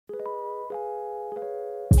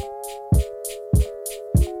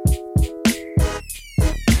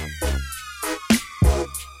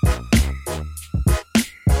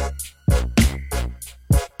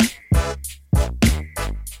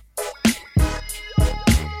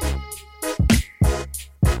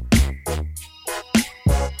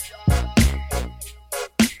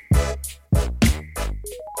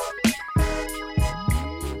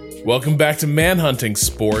Welcome back to Mannhunting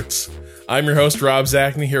Sports. I'm your host, Rob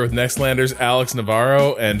Zachney, here with Nextlander's Alex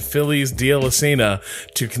Navarro and Philly's Dia Lucena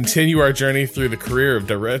to continue our journey through the career of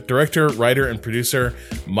director, writer, and producer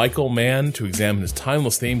Michael Mann to examine his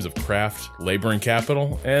timeless themes of craft, labor and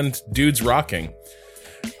capital, and dudes rocking.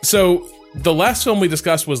 So, the last film we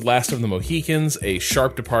discussed was Last of the Mohicans, a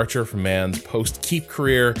sharp departure from Mann's post-Keep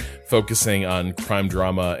career, focusing on crime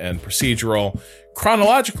drama and procedural.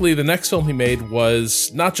 Chronologically, the next film he made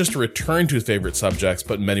was not just a return to his favorite subjects,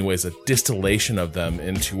 but in many ways a distillation of them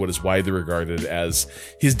into what is widely regarded as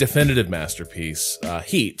his definitive masterpiece,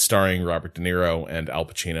 Heat, starring Robert De Niro and Al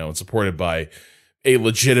Pacino, and supported by a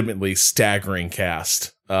legitimately staggering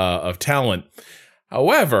cast of talent.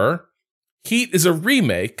 However, Heat is a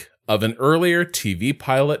remake of an earlier TV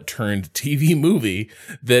pilot turned TV movie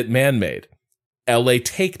that Mann made, LA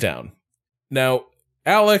Takedown. Now,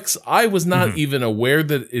 Alex, I was not even aware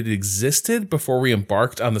that it existed before we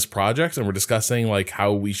embarked on this project and we're discussing like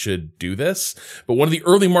how we should do this. But one of the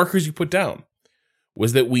early markers you put down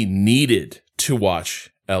was that we needed to watch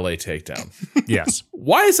LA Takedown. Yes.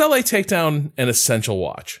 Why is LA Takedown an essential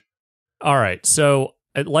watch? All right. So,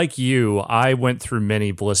 like you, I went through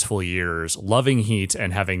many blissful years loving Heat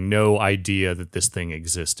and having no idea that this thing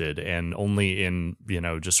existed. And only in,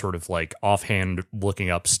 just sort of like offhand looking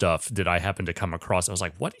up stuff did I happen to come across. I was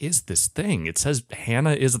like, what is this thing? It says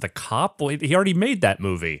Hannah is the cop. Well, he already made that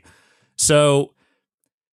movie. So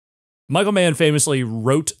Michael Mann famously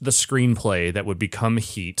wrote the screenplay that would become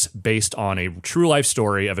Heat based on a true life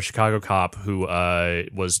story of a Chicago cop who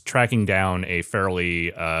was tracking down a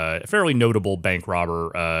fairly notable bank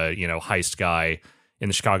robber, heist guy in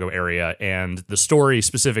the Chicago area. And the story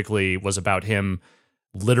specifically was about him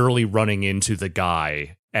literally running into the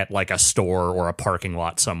guy at like a store or a parking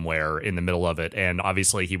lot somewhere in the middle of it. And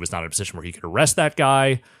obviously he was not in a position where he could arrest that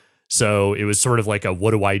guy. So it was sort of like a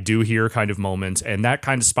what do I do here kind of moment. And that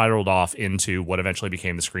kind of spiraled off into what eventually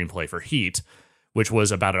became the screenplay for Heat, which was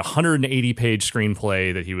about a 180-page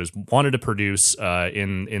screenplay that he wanted to produce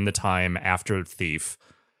in the time after Thief.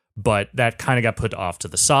 But that kind of got put off to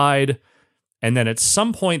the side. And then at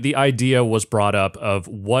some point, the idea was brought up of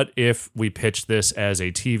what if we pitched this as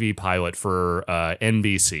a TV pilot for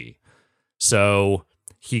NBC. So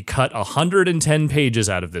he cut 110 pages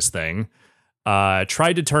out of this thing.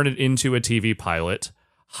 Tried to turn it into a TV pilot,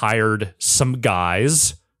 hired some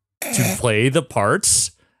guys to play the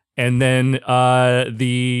parts, and then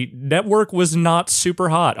the network was not super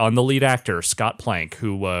hot on the lead actor, Scott Plank,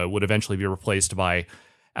 who would eventually be replaced by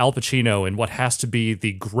Al Pacino in what has to be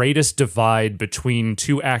the greatest divide between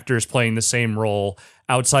two actors playing the same role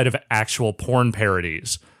outside of actual porn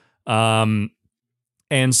parodies. And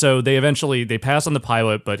so they passed on the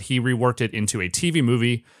pilot, but he reworked it into a TV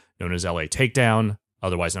movie known as LA Takedown,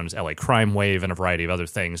 otherwise known as LA Crime Wave, and a variety of other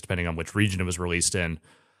things, depending on which region it was released in.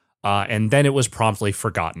 And then it was promptly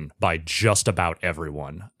forgotten by just about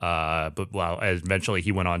everyone. But eventually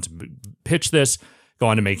he went on to pitch this, go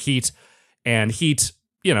on to make Heat. And Heat,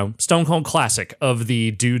 stone cold classic of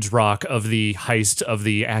the dudes rock, of the heist, of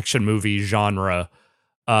the action movie genre.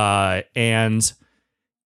 And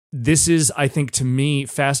this is, I think, to me,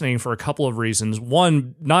 fascinating for a couple of reasons.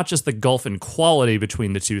 One, not just the gulf in quality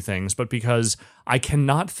between the two things, but because I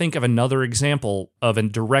cannot think of another example of a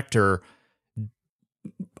director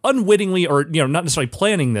unwittingly or, not necessarily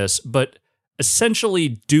planning this, but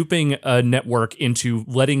essentially duping a network into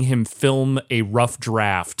letting him film a rough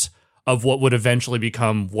draft of what would eventually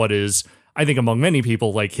become what is, I think, among many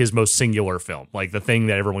people, like his most singular film, like the thing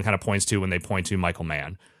that everyone kind of points to when they point to Michael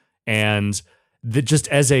Mann. And that just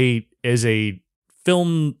as a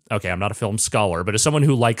film, okay, I'm not a film scholar, but as someone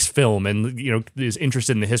who likes film and is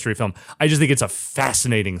interested in the history of film, I just think it's a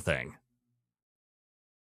fascinating thing.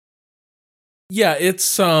 Yeah,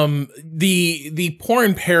 it's the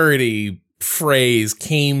porn parody phrase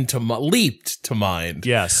leaped to mind.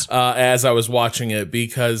 Yes, as I was watching it,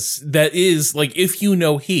 because that is like, if you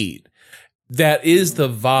know Heat, that is the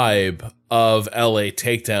vibe of LA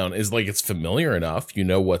Takedown. Is like, it's familiar enough,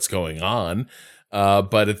 what's going on.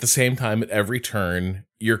 But at the same time, at every turn,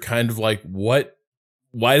 you're kind of like, why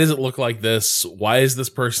does it look like this? Why is this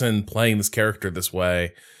person playing this character this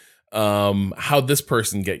way? How'd this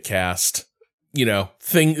person get cast?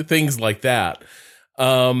 Things like that.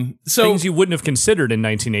 So things you wouldn't have considered in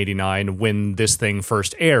 1989 when this thing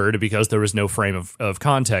first aired, because there was no frame of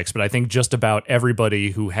context. But I think just about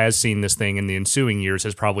everybody who has seen this thing in the ensuing years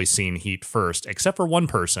has probably seen Heat first, except for one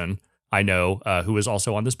person I know who is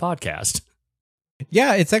also on this podcast.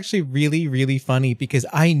 Yeah, it's actually really, really funny because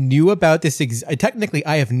I knew about this. Technically,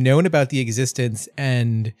 I have known about the existence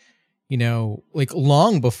and, like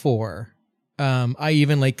long before I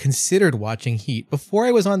even like considered watching Heat. Before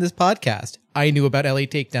I was on this podcast, I knew about LA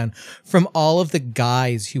Takedown from all of the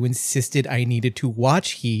guys who insisted I needed to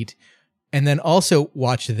watch Heat and then also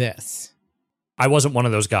watch this. I wasn't one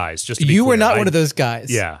of those guys, just to be You clear. were not one of those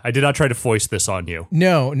guys. Yeah, I did not try to foist this on you.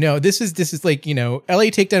 No. This is like, LA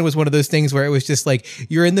Takedown was one of those things where it was just like,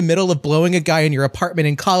 you're in the middle of blowing a guy in your apartment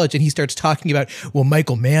in college and he starts talking about, well,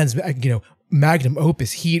 Michael Mann's, magnum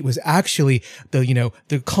opus Heat was actually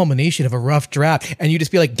the culmination of a rough draft. And you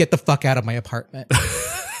just be like, get the fuck out of my apartment.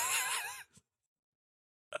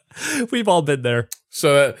 We've all been there.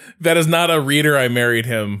 So that is not a reader I married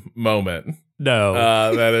him moment. No,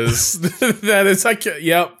 that is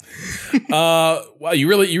yep. Wow, you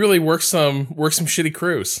really work some shitty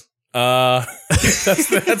crews.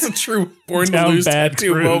 That's a true Born to Lose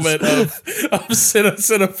tattoo moment of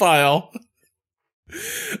cinephile.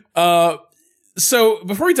 So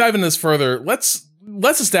before we dive into this further, let's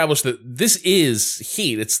establish that this is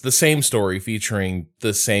Heat. It's the same story featuring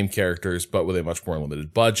the same characters, but with a much more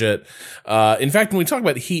limited budget. In fact, when we talk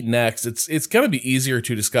about Heat next, it's going to be easier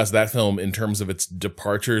to discuss that film in terms of its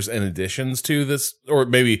departures and additions to this, or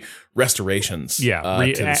maybe restorations. Yeah,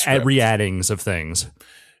 re-addings of things.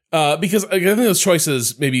 Because I think those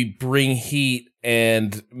choices maybe bring Heat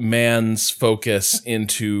and Mann's focus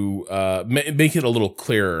into make it a little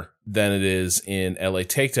clearer than it is in LA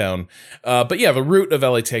Takedown. But yeah, the root of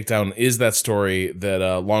LA Takedown is that story that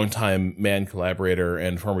longtime Mann collaborator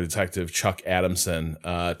and former detective Chuck Adamson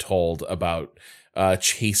told about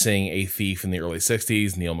chasing a thief in the early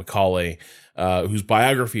 60s, Neil McCauley, whose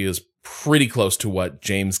biography is pretty close to what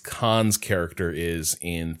James Caan's character is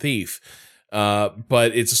in Thief.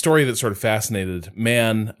 But it's a story that sort of fascinated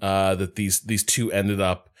Mann, that these two ended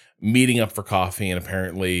up meeting up for coffee and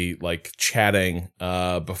apparently like chatting,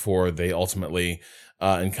 before they ultimately,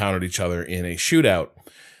 encountered each other in a shootout.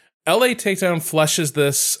 LA Takedown fleshes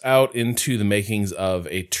this out into the makings of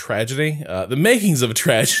a tragedy. The makings of a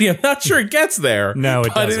tragedy. I'm not sure it gets there. No,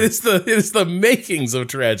 it doesn't. It is the makings of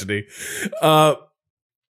tragedy.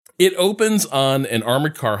 It opens on an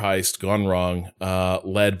armored car heist gone wrong,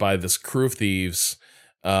 led by this crew of thieves,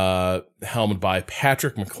 helmed by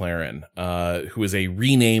Patrick McLaren, who is a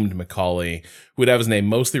renamed McCauley, who would have his name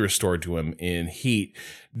mostly restored to him in Heat.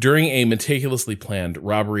 During a meticulously planned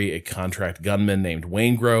robbery, a contract gunman named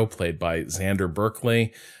Waingro, played by Xander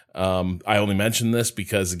Berkeley. I only mention this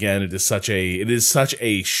because, again, it is such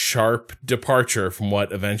a sharp departure from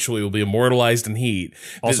what eventually will be immortalized in Heat.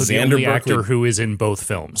 Also, the only actor who is in both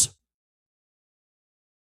films.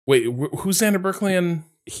 Wait, who's Xander Berkeley in?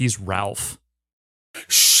 He's Ralph.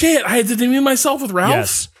 Shit, I had to name myself with Ralph?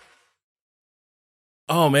 Yes.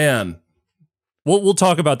 Oh, man. We'll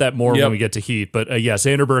talk about that more when we get to Heat, but yes,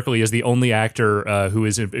 Xander Berkeley is the only actor who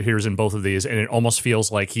appears in both of these, and it almost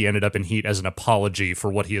feels like he ended up in Heat as an apology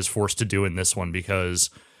for what he is forced to do in this one, because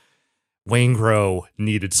Waingro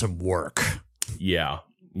needed some work. Yeah.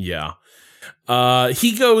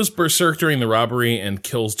 He goes berserk during the robbery and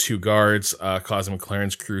kills two guards, causing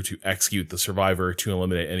McLaren's crew to execute the survivor to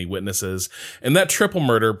eliminate any witnesses. And that triple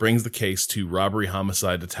murder brings the case to robbery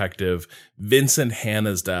homicide detective Vincent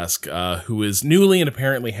Hanna's desk, who is newly and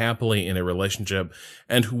apparently happily in a relationship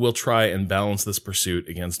and who will try and balance this pursuit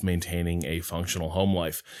against maintaining a functional home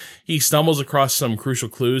life. He stumbles across some crucial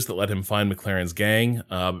clues that let him find McLaren's gang,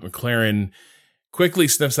 but McLaren quickly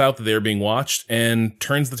sniffs out that they are being watched and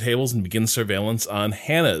turns the tables and begins surveillance on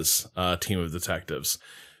Hanna's team of detectives.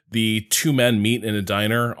 The two men meet in a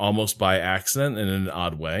diner almost by accident and in an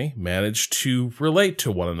odd way, manage to relate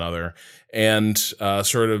to one another and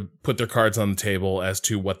sort of put their cards on the table as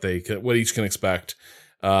to what each can expect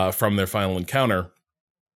from their final encounter.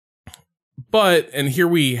 But, and here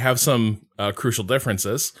we have some crucial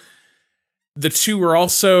differences. The two are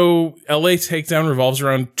also, LA Takedown revolves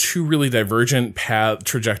around two really divergent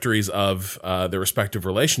trajectories of their respective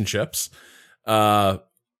relationships. Vincent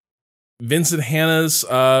Hanna's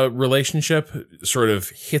relationship sort of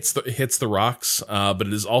hits the rocks, but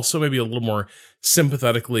it is also maybe a little more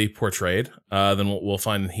sympathetically portrayed than what we'll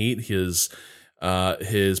find in Heat.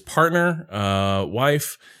 His partner,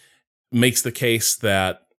 wife, makes the case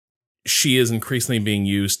that she is increasingly being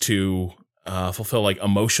used to fulfill like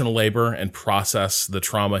emotional labor and process the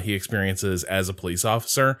trauma he experiences as a police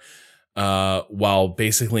officer, while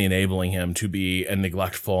basically enabling him to be a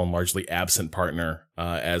neglectful and largely absent partner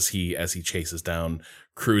as he chases down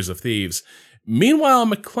crews of thieves. Meanwhile,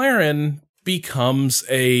 McLaren becomes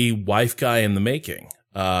a wife guy in the making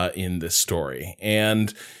in this story,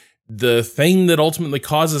 and the thing that ultimately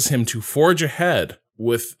causes him to forge ahead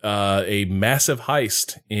with a massive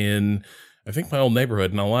heist in, I think, my old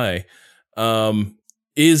neighborhood in LA,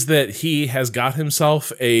 is that he has got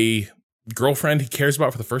himself a girlfriend he cares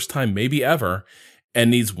about for the first time, maybe ever,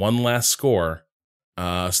 and needs one last score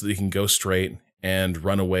so that he can go straight and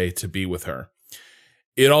run away to be with her.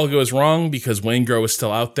 It all goes wrong because Waingro is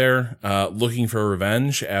still out there looking for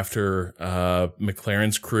revenge after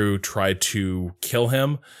McLaren's crew tried to kill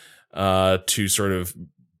him to sort of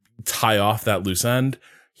tie off that loose end.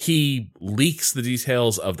 He leaks the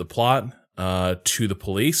details of the plot to the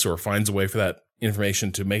police, or finds a way for that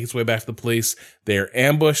information to make its way back to the police. They're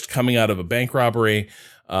ambushed coming out of a bank robbery,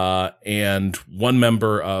 and one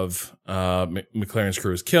member of McLaren's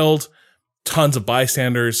crew is killed. Tons of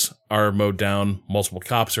bystanders are mowed down. Multiple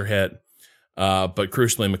cops are hit. But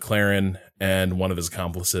crucially, McLaren and one of his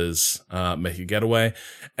accomplices make a getaway.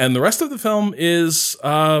 And the rest of the film is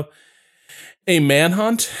a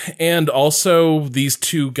manhunt, and also these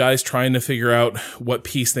two guys trying to figure out what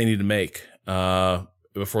peace they need to make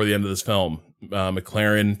before the end of this film.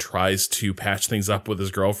 McLaren tries to patch things up with his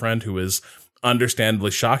girlfriend, who is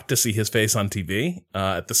understandably shocked to see his face on TV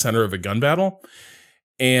at the center of a gun battle.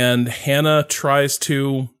 And Hannah tries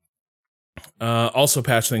to also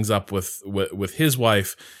patch things up with his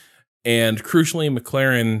wife. And crucially,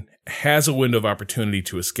 McLaren has a window of opportunity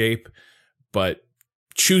to escape, but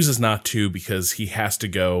chooses not to because he has to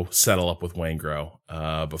go settle up with Waingro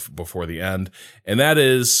before the end. And that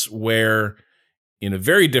is where, in a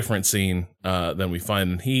very different scene than we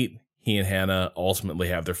find in Heat, he and Hannah ultimately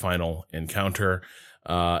have their final encounter,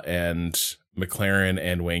 and McLaren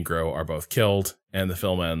and Waingro are both killed, and the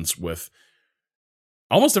film ends with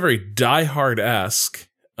almost a very Die Hard-esque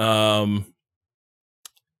moment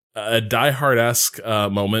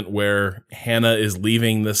where Hannah is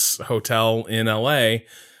leaving this hotel in LA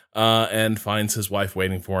and finds his wife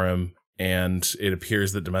waiting for him, and it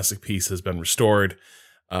appears that domestic peace has been restored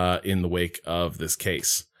in the wake of this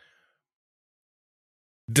case.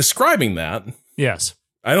 Describing that, yes,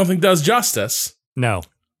 I don't think does justice. No.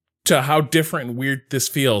 To how different and weird this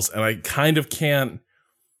feels, and I kind of can't.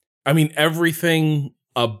 I mean, everything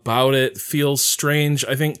about it feels strange.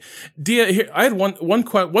 I think, Dia, here, I had one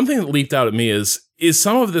thing that leaped out at me is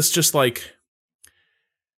some of this just like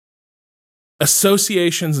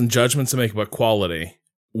associations and judgments I make about quality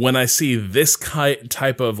when I see this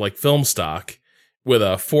type of like film stock with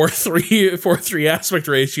a 4:3 aspect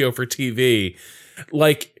ratio for TV.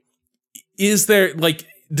 Like, is there like,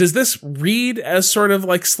 does this read as sort of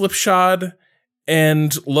like slipshod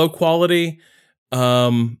and low quality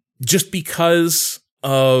just because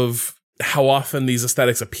of how often these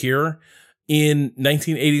aesthetics appear in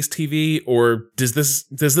 1980s TV, or does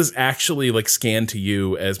this actually like scan to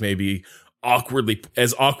you as maybe awkwardly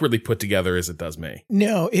put together as it does me?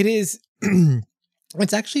 No, it is.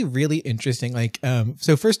 It's actually really interesting. Like,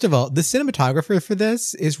 so first of all, the cinematographer for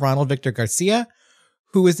this is Ronald Victor Garcia,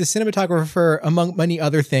 who is the cinematographer, among many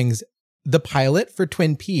other things, the pilot for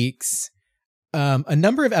Twin Peaks, a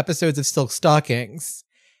number of episodes of Silk Stockings,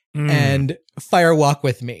 and Fire Walk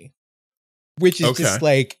With Me, which is just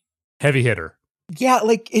like heavy hitter. Yeah,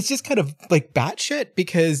 like it's just kind of like batshit,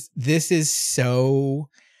 because this is so.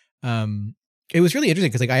 It was really interesting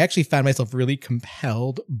because like I actually found myself really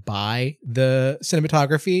compelled by the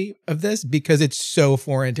cinematography of this because it's so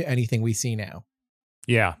foreign to anything we see now.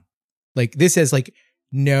 Yeah, like this has like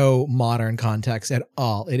no modern context at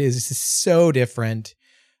all. It is so different.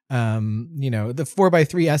 The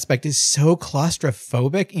 4:3 aspect is so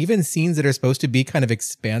claustrophobic. Even scenes that are supposed to be kind of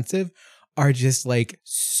expansive are just like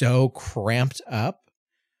so cramped up.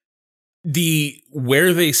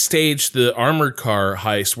 Where they stage the armored car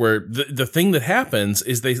heist, where the thing that happens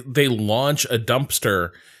is they launch a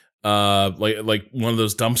dumpster, like one of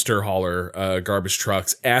those dumpster hauler garbage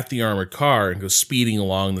trucks at the armored car and goes speeding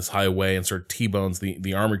along this highway and sort of T-bones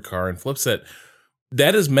the armored car and flips it.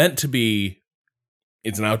 That is meant to be,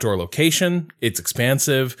 it's an outdoor location. It's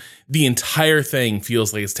expansive. The entire thing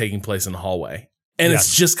feels like it's taking place in the hallway. And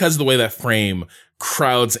It's just because of the way that frame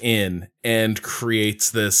crowds in and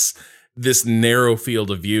creates this narrow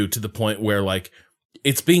field of view to the point where like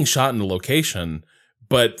it's being shot in a location,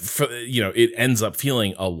 but it ends up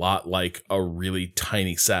feeling a lot like a really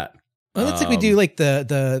tiny set. Well, it's like we do like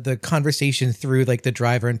the conversation through like the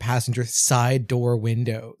driver and passenger side door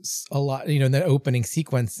windows a lot, in the opening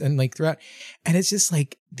sequence and like throughout. And it's just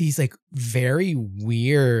like these like very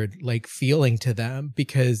weird like feeling to them,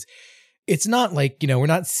 because it's not like, we're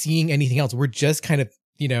not seeing anything else. We're just kind of,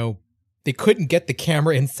 they couldn't get the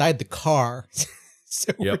camera inside the car.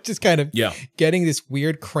 So we're just kind of getting this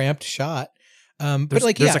weird cramped shot. But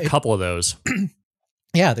like, there's a couple of those.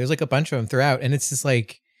 Yeah, there's like a bunch of them throughout. And it's just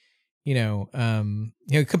like,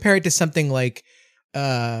 compared to something like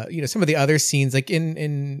some of the other scenes, like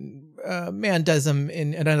in Man does them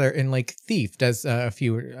in another, in like Thief does a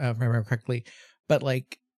few, if I remember correctly, but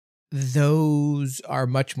like those are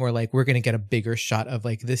much more like, we're going to get a bigger shot of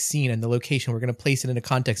like this scene and the location. We're going to place it into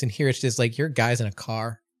context. And here it's just like, your guy's in a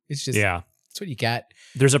car. It's just, that's what you get.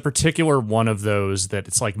 There's a particular one of those that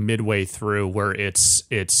it's like midway through where it's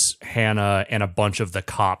Hannah and a bunch of the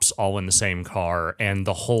cops all in the same car, and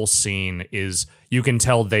the whole scene is, you can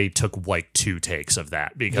tell they took like 2 takes of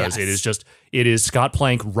that, because it is Scott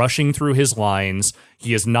Plank rushing through his lines.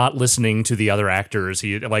 He is not listening to the other actors.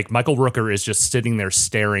 He, like, Michael Rooker is just sitting there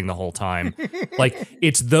staring the whole time. Like,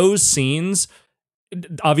 it's those scenes.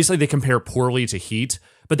 Obviously they compare poorly to Heat,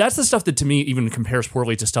 but that's the stuff that to me even compares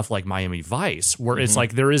poorly to stuff like Miami Vice, where it's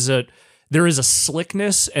like there is a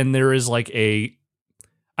slickness, and there is like a,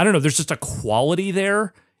 I don't know, there's just a quality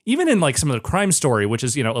there. Even in like some of the Crime Story, which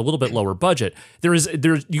is, a little bit lower budget, there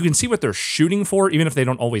you can see what they're shooting for, even if they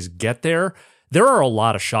don't always get there. There are a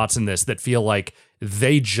lot of shots in this that feel like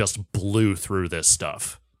they just blew through this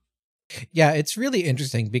stuff. Yeah, it's really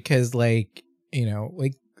interesting because like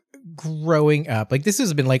growing up, like this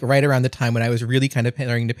has been like right around the time when I was really kind of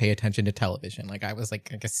starting to pay attention to television. Like I was like,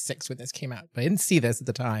 I guess 6 when this came out, but I didn't see this at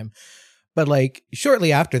the time. But like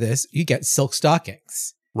shortly after this, you get Silk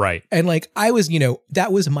Stockings. Right. And like I was,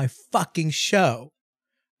 that was my fucking show.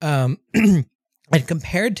 And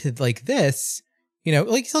compared to like this,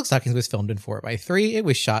 like Silk Stockings was filmed in 4:3. It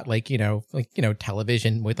was shot like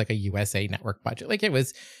television with like a USA Network budget. Like it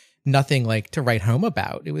was nothing like to write home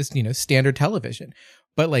about. It was, standard television.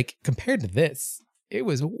 But like compared to this, it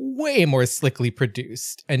was way more slickly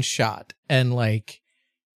produced and shot. And like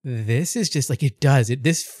this is just like,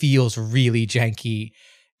 this feels really janky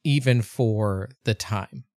even for the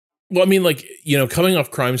time. Well, I mean, like, coming off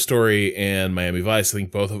Crime Story and Miami Vice, I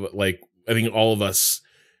think I think all of us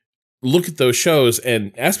look at those shows,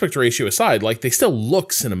 and aspect ratio aside, like they still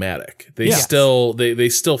look cinematic. They still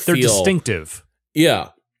feel, they're distinctive. Yeah.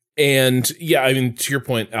 And yeah, I mean, to your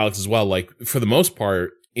point, Alex, as well, like for the most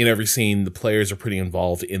part, in every scene, the players are pretty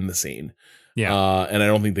involved in the scene. Yeah. And I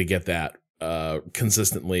don't think they get that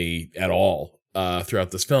consistently at all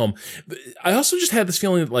throughout this film. I also just had this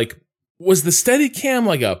feeling that, like, was the Steadicam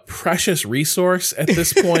like a precious resource at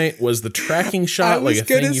this point? Was the tracking shot like a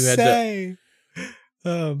thing you had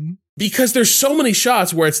to... Because there's so many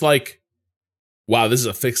shots where it's like, wow, this is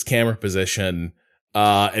a fixed camera position.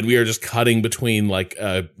 And we are just cutting between like,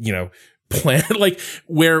 plan, like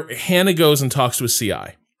where Hannah goes and talks to a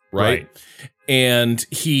CI, right? And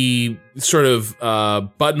he sort of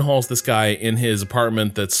buttonholes this guy in his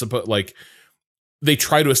apartment that's like, they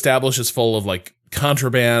try to establish it's full of like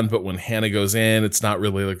contraband, but when Hannah goes in, it's not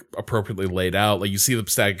really like appropriately laid out. Like you see the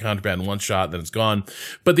stack of contraband in one shot, then it's gone.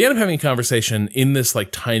 But they end up having a conversation in this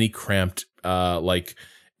like tiny cramped like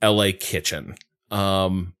LA kitchen.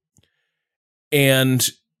 And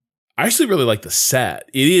I actually really like the set.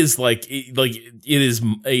 It is it is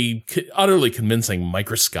a utterly convincing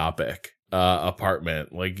microscopic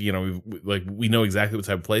apartment. Like, we know exactly what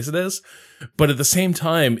type of place it is, but at the same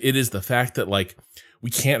time, it is the fact that like we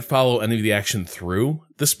can't follow any of the action through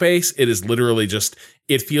the space. It is literally just,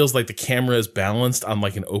 it feels like the camera is balanced on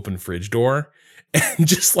like an open fridge door and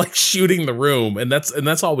just like shooting the room. And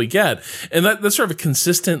that's all we get. And that's sort of a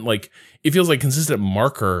consistent, like, it feels like a consistent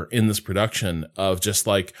marker in this production of just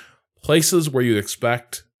like places where you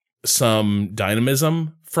expect some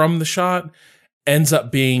dynamism from the shot ends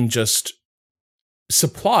up being just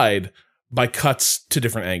supplied by cuts to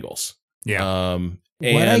different angles. Yeah.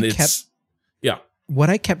 What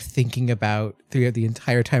I kept thinking about throughout the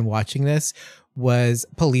entire time watching this was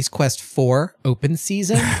Police Quest 4 open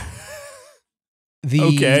season.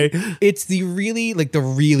 It's the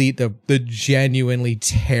genuinely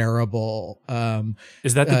terrible.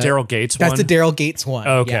 Is that the Daryl Gates one? That's the Daryl Gates one.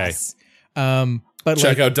 Okay. Yes. But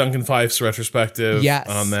check out Duncan Fife's retrospective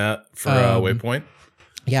on that for Waypoint.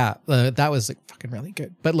 Yeah, that was like fucking really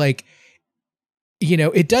good. But like,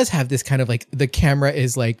 it does have this kind of like the camera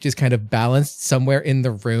is like just kind of balanced somewhere in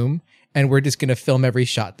the room, and we're just going to film every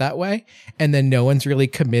shot that way. And then no one's really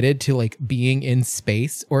committed to like being in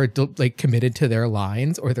space or like committed to their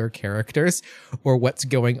lines or their characters or what's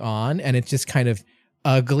going on. And it's just kind of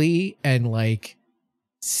ugly and like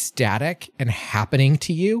static and happening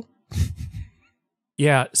to you.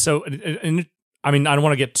 Yeah. So, and I mean, I don't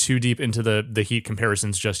want to get too deep into the Heat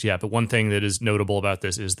comparisons just yet, but one thing that is notable about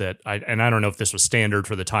this is that I don't know if this was standard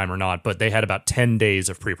for the time or not, but they had about 10 days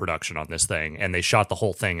of pre-production on this thing, and they shot the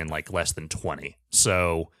whole thing in like less than 20.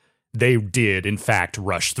 So they did, in fact,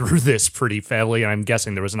 rush through this pretty heavily, and I'm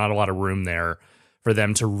guessing there was not a lot of room there for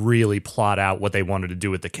them to really plot out what they wanted to do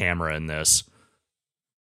with the camera in this.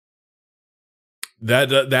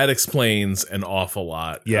 That explains an awful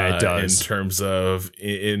lot. Yeah, it does.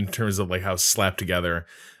 In terms of like how slapped together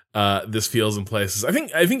this feels in places. I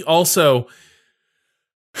think also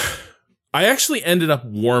I actually ended up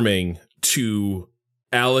warming to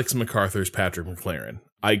Alex MacArthur's Patrick McLaren.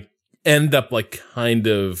 I end up like kind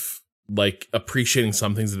of like appreciating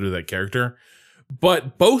some things to do with that character.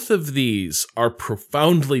 But both of these are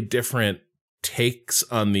profoundly different takes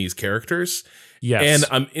on these characters. Yes.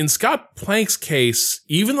 And in Scott Plank's case,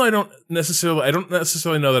 even though I don't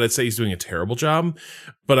necessarily know that I'd say he's doing a terrible job,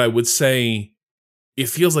 but I would say it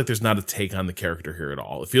feels like there's not a take on the character here at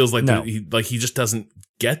all. It feels like he just doesn't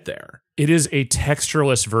get there. It is a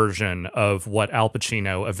textureless version of what Al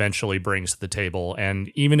Pacino eventually brings to the table.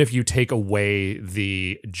 And even if you take away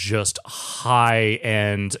the just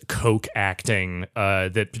high-end coke acting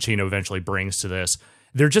that Pacino eventually brings to this,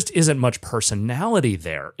 there just isn't much personality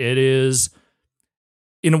there. It is,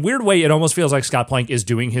 in a weird way, it almost feels like Scott Plank is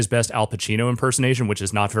doing his best Al Pacino impersonation, which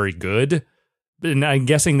is not very good. And I'm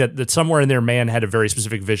guessing that somewhere in there, Mann had a very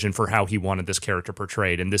specific vision for how he wanted this character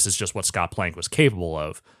portrayed, and this is just what Scott Plank was capable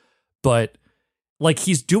of. But like,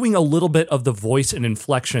 he's doing a little bit of the voice and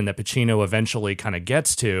inflection that Pacino eventually kind of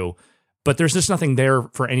gets to, but there's just nothing there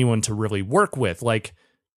for anyone to really work with. Like,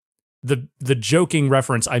 the joking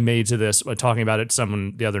reference I made to this, talking about it to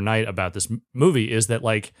someone the other night about this movie, is that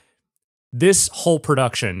like, this whole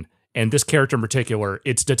production and this character in particular,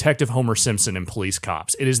 it's Detective Homer Simpson and Police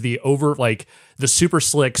Cops. It is the super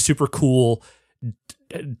slick, super cool,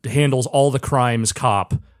 handles all the crimes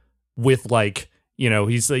cop with like, you know,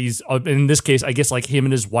 he's in this case, I guess like him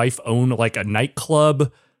and his wife own like a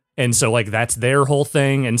nightclub. And so like that's their whole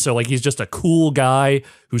thing. And so like he's just a cool guy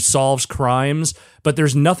who solves crimes, but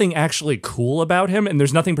there's nothing actually cool about him. And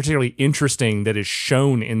there's nothing particularly interesting that is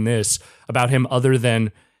shown in this about him other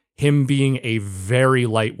than him being a very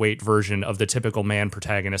lightweight version of the typical Mann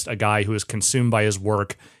protagonist, a guy who is consumed by his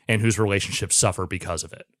work and whose relationships suffer because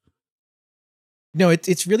of it. No,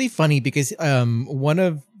 it's really funny because one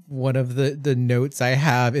of the notes I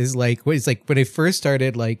have is like, what is like when I first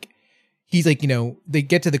started, like he's like, you know, they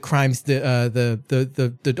get to the crimes,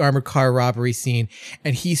 the armored car robbery scene,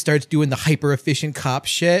 and he starts doing the hyper efficient cop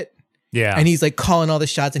shit. Yeah. And he's like calling all the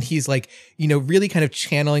shots, and he's like, you know, really kind of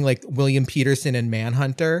channeling like William Peterson and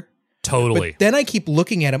Manhunter. Totally. But then I keep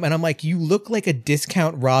looking at him and I'm like, you look like a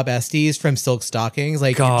discount Rob Estes from Silk Stockings.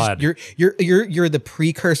 Like, God, you're the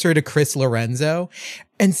precursor to Chris Lorenzo.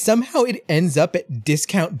 And somehow it ends up at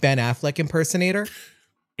discount Ben Affleck impersonator.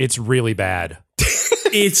 It's really bad.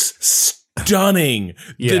 It's stunning.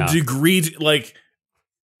 Yeah. The degree, like,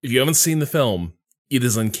 if you haven't seen the film, it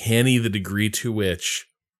is uncanny the degree to which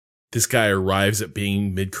this guy arrives at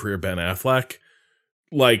being mid-career Ben Affleck,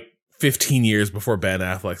 like 15 years before Ben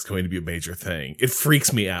Affleck's going to be a major thing. It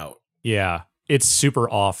freaks me out. Yeah, it's super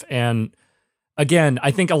off. And again, I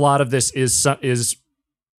think a lot of this is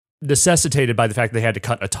necessitated by the fact they had to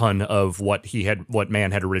cut a ton of what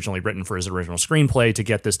Mann had originally written for his original screenplay to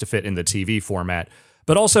get this to fit in the TV format.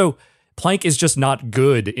 But also, Plank is just not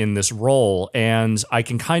good in this role, and I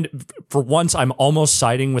can kind of, for once, I'm almost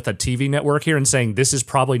siding with a TV network here and saying this is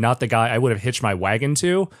probably not the guy I would have hitched my wagon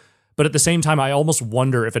to. But at the same time, I almost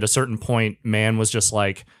wonder if at a certain point, Mann was just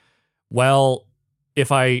like, well,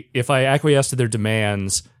 if I acquiesce to their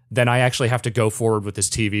demands, then I actually have to go forward with this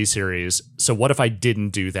TV series. So what if I didn't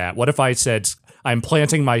do that? What if I said, I'm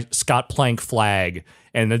planting my Scott Plank flag,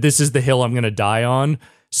 and this is the hill I'm going to die on,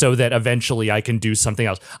 so that eventually I can do something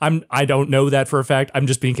else? I don't know that for a fact. I'm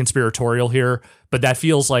just being conspiratorial here, but that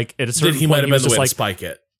feels like at a certain point, he might have been the way like, to spike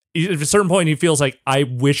it. At a certain point, he feels like, I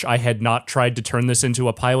wish I had not tried to turn this into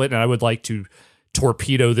a pilot, and I would like to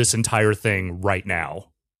torpedo this entire thing right now.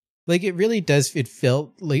 Like, it really does. It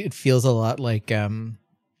feels a lot like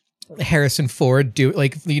Harrison Ford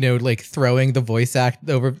throwing the voice act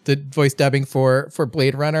over the voice dubbing for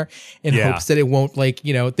Blade Runner in hopes that it won't, like,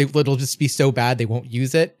 you know, it'll just be so bad they won't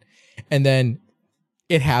use it, and then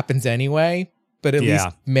it happens anyway. But at least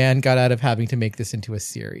Mann got out of having to make this into a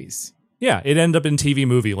series. Yeah, it ended up in TV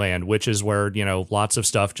movie land, which is where, you know, lots of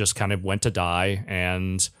stuff just kind of went to die.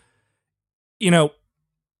 And, you know,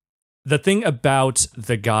 the thing about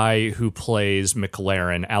the guy who plays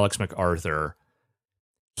McLaren, Alex MacArthur,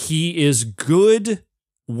 he is good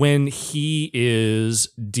when he is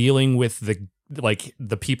dealing with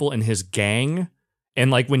the people in his gang,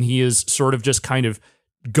 and like when he is sort of just kind of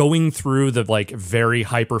going through the like very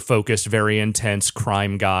hyper-focused, very intense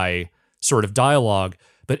crime guy sort of dialogue.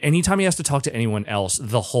 But anytime he has to talk to anyone else,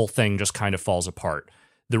 the whole thing just kind of falls apart.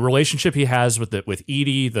 The relationship he has with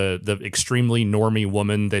Edie, the extremely normie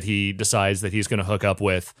woman that he decides that he's going to hook up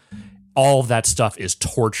with, all of that stuff is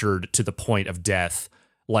tortured to the point of death.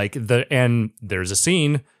 And there's a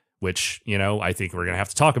scene, which, I think we're going to have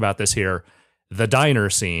to talk about this here. The diner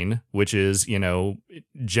scene, which is,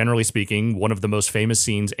 generally speaking, one of the most famous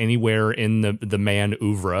scenes anywhere in the Mann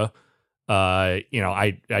oeuvre.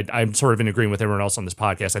 I'm sort of in agreement with everyone else on this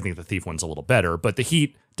podcast. I think the Thief one's a little better, but the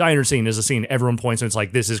Heat diner scene is a scene everyone points to. It's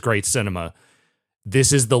like, this is great cinema.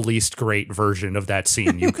 This is the least great version of that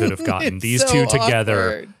scene you could have gotten. These two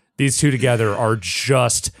together are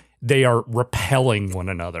they are repelling one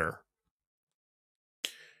another.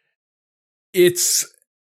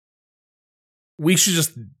 We should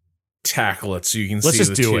just tackle it so you can Let's see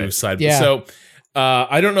just the do two it. side. Yeah. So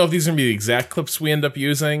I don't know if these are going to be the exact clips we end up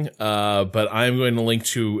using, but I'm going to link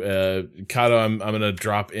to Kato. I'm going to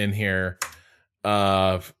drop in here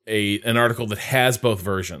an article that has both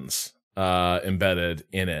versions embedded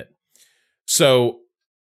in it. So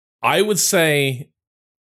I would say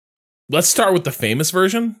let's start with the famous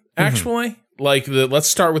version. Actually, let's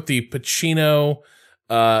start with the Pacino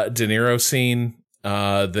De Niro scene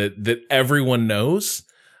that everyone knows,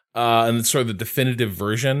 and it's sort of the definitive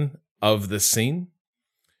version of this scene.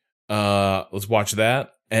 Let's watch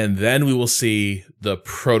that, and then we will see the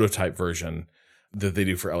prototype version that they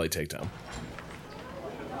do for LA Takedown.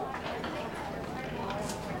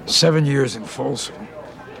 7 years in Folsom.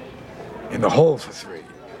 In the hole for 3.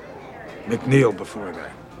 McNeil before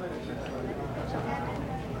that.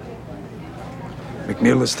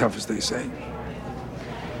 McNeil is tough as they say.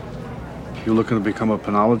 You looking to become a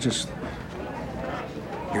penologist?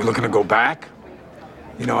 You looking to go back?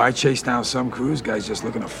 I chased down some crews, guys just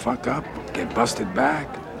looking to fuck up, get busted back.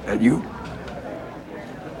 That you?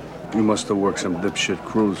 You must have worked some dipshit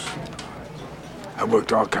crews. I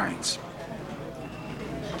worked all kinds.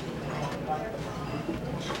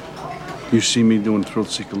 You see me doing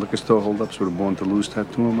thrill-seeker liquor store holdups with a Born to Lose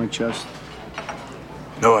tattoo on my chest?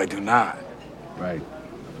 No, I do not. Right.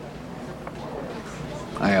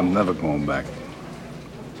 I am never going back.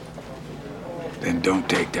 Then don't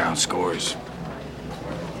take down scores.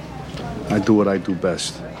 I do what I do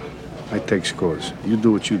best. I take scores. You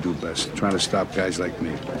do what you do best, trying to stop guys like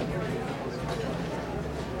me.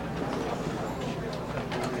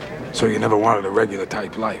 So you never wanted a regular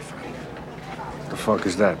type life? The fuck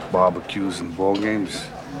is that? Barbecues and ball games?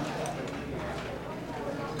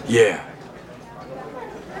 Yeah.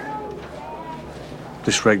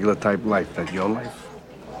 This regular type life, that your life?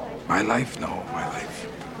 My life? No, my life.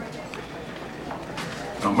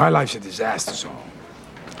 No, my life's a disaster zone.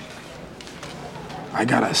 I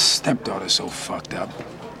got a stepdaughter so fucked up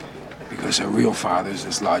because her real father's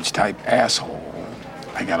this large type asshole.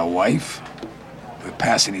 I got a wife. We're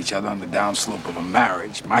passing each other on the downslope of a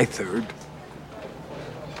marriage, my third.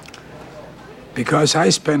 Because I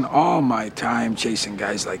spend all my time chasing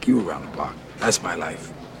guys like you around the block. That's my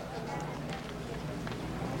life.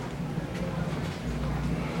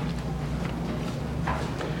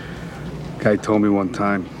 Guy told me one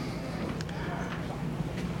time,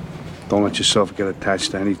 don't let yourself get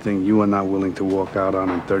attached to anything you are not willing to walk out on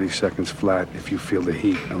in 30 seconds flat if you feel the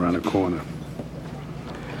heat around the corner.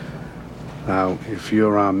 Now, if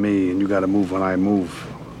you're around me and you gotta move when I move,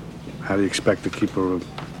 how do you expect to keep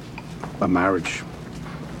a marriage?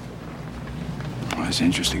 Well, that's an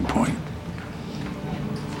interesting point.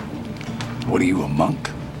 What are you, a monk?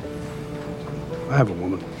 I have a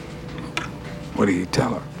woman. What do you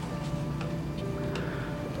tell her?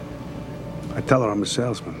 I tell her I'm a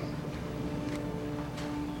salesman.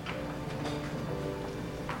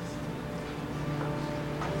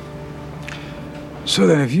 So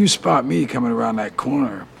then if you spot me coming around that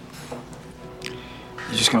corner, you're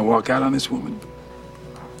just gonna walk out on this woman?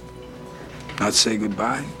 Not say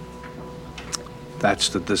goodbye? That's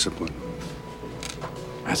the discipline.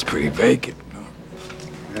 That's pretty vacant, you know?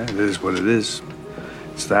 Yeah, it is what it is.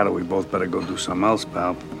 It's that or we both better go do something else,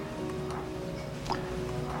 pal.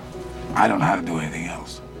 I don't know how to do anything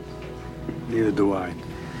else. Neither do I.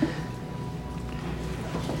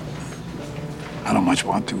 I don't much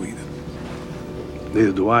want to either.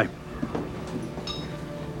 Neither do I.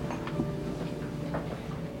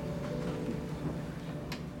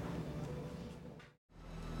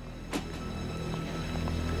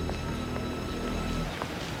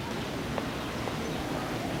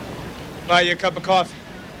 Buy you a cup of coffee.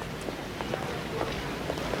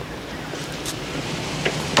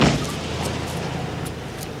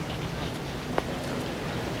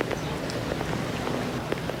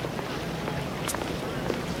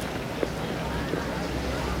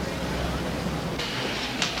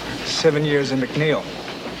 Seven years in McNeil.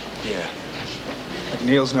 Yeah.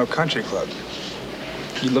 McNeil's no country club.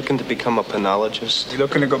 You looking to become a penologist? You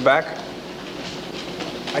looking to go back?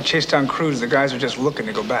 I chased down crews. The guys are just looking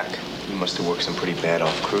to go back. You must have worked some pretty bad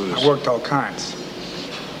off crews. I worked all kinds.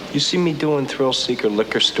 You see me doing thrill-seeker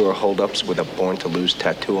liquor store holdups with a born-to-lose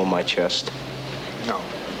tattoo on my chest? No.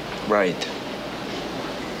 Right.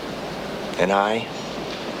 And I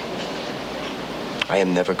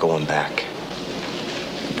am never going back.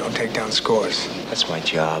 Don't take down scores. That's my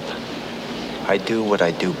job. I do what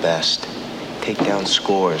I do best. Take down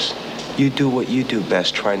scores. You do what you do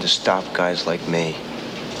best, trying to stop guys like me.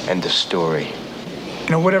 End of story. You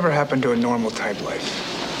know, whatever happened to a normal type life?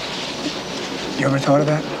 You ever thought of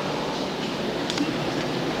that?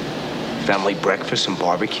 Family breakfasts and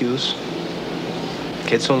barbecues?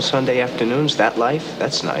 Kids on Sunday afternoons? That life?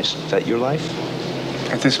 That's nice. Is that your life?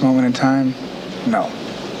 At this moment in time, no.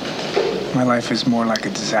 My life is more like a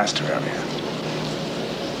disaster area.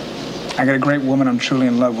 I got a great woman I'm truly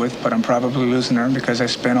in love with, but I'm probably losing her because I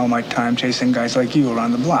spent all my time chasing guys like you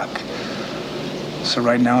around the block. So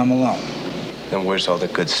right now I'm alone. Then where's all the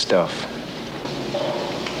good stuff?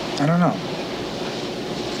 I don't know.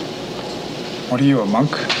 What are you, a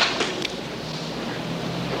monk?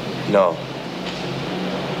 No.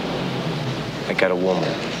 I got a woman.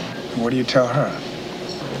 What do you tell her?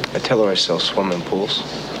 I tell her I sell swimming pools.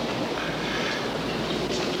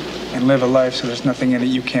 And live a life so there's nothing in it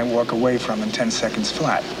you can't walk away from in 10 seconds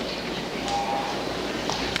flat.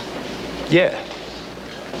 Yeah.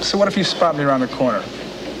 So what if you spot me around the corner?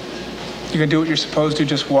 You gonna do what you're supposed to,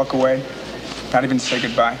 just walk away? Not even say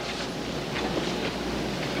goodbye?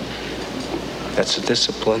 That's a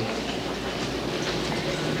discipline.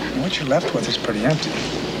 And what you're left with is pretty empty.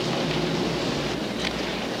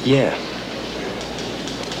 Yeah.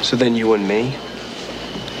 So then you and me,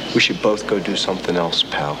 we should both go do something else,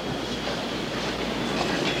 pal.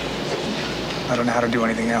 I don't know how to do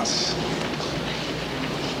anything else.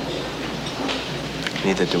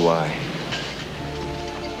 Neither do I.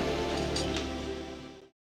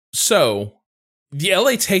 So, the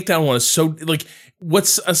LA Takedown one is so, like,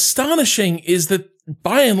 what's astonishing is that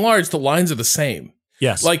by and large, the lines are the same.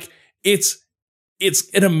 Yes. Like, it's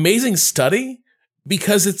an amazing study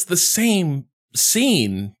because it's the same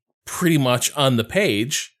scene pretty much on the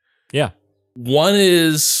page. Yeah. One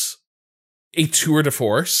is a tour de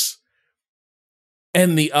force,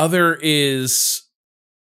 and the other is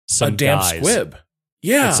Some a damn guys. squib.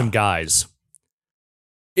 Yeah. And some guys.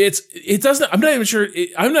 It doesn't, I'm not even sure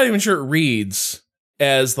it reads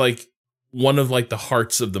as like one of like the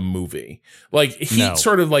hearts of the movie. Like Heat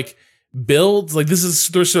sort of like builds, like there's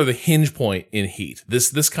sort of the hinge point in Heat.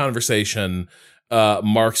 This conversation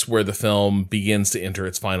marks where the film begins to enter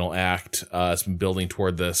its final act. It's been building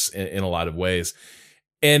toward this in a lot of ways.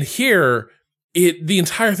 And here, the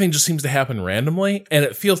entire thing just seems to happen randomly, and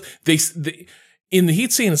it feels in the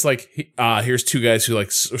Heat scene, it's like, here's two guys who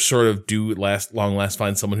like sort of do long last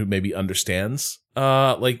find someone who maybe understands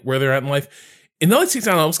like where they're at in life. In the LA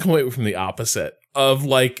Takedown, I almost come away from the opposite of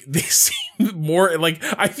like they seem more like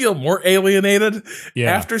I feel more alienated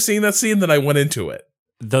after seeing that scene than I went into it.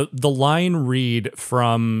 The line read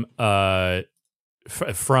from Alex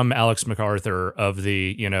MacArthur of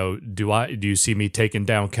the, do you see me taking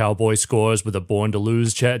down cowboy scores with a born to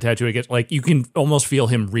lose tattoo again? Like you can almost feel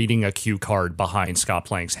him reading a cue card behind Scott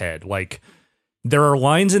Plank's head. Like there are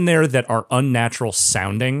lines in there that are unnatural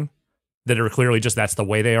sounding, that are clearly just that's the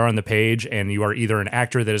way they are on the page, and you are either an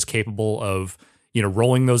actor that is capable of,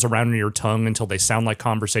 rolling those around in your tongue until they sound like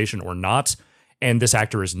conversation or not, and this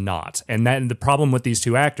actor is not. And then the problem with these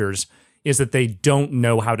two actors is that they don't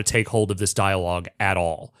know how to take hold of this dialogue at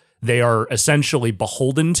all. They are essentially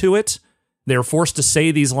beholden to it. They're forced to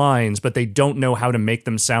say these lines, but they don't know how to make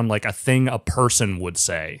them sound like a thing a person would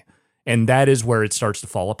say. And that is where it starts to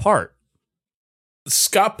fall apart.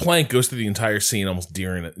 Scott Plank goes through the entire scene almost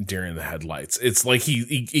during the headlights. It's like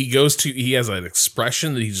he has an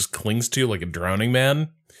expression that he just clings to like a drowning man.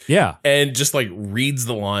 Yeah. And just like reads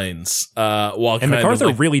the lines while and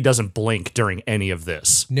MacArthur really doesn't blink during any of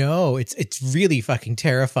this. No, it's really fucking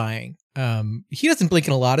terrifying. He doesn't blink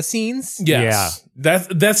in a lot of scenes. Yes. Yeah.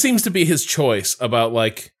 That seems to be his choice about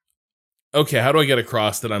like, okay, how do I get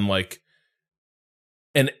across that I'm like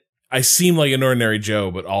I seem like an ordinary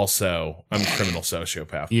Joe, but also I'm a criminal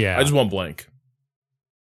sociopath. Yeah. I just won't blink.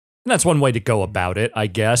 And that's one way to go about it, I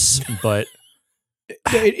guess, but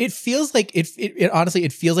it feels like it honestly,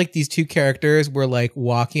 it feels like these two characters were like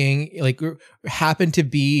walking, like happened to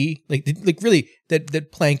be like really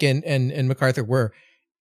that Plank and MacArthur were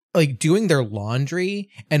like doing their laundry,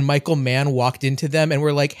 and Michael Mann walked into them and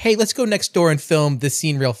were like, hey, let's go next door and film this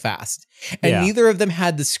scene real fast. And Yeah. neither of them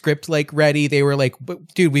had the script like ready. They were like,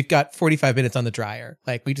 "But, dude, we've got 45 minutes on the dryer.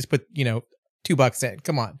 Like, we just put, $2 in.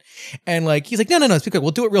 Come on." And like, he's like, no, it's because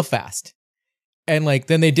we'll do it real fast. And like,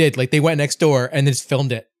 then they did. Like, they went next door and just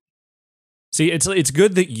filmed it. See, it's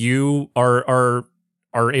good that you are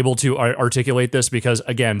able to articulate this, because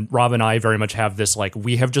again, Rob and I very much have this, like,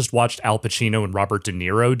 we have just watched Al Pacino and Robert De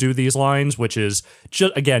Niro do these lines, which is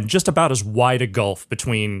just about as wide a gulf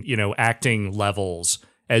between, acting levels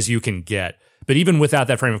as you can get. But even without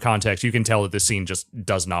that frame of context, you can tell that this scene just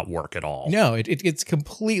does not work at all. No, it's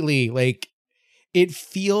completely like, it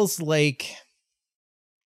feels like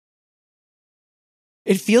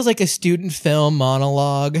a student film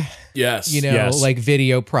monologue. Yes. Yes. Like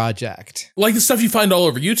video project. Like the stuff you find all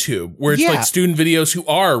over YouTube, where it's Yeah. like student videos who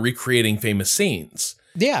are recreating famous scenes.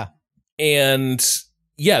 Yeah. And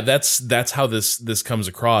yeah, that's how this comes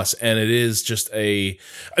across. And it is just I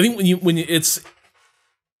think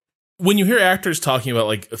when you hear actors talking about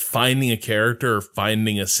like finding a character or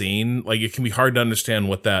finding a scene, like it can be hard to understand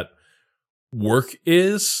what that work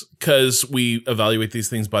is, because we evaluate these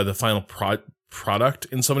things by the final product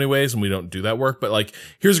in so many ways, and we don't do that work. But like,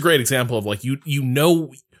 here's a great example of like, you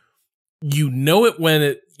know it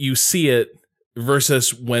when you see it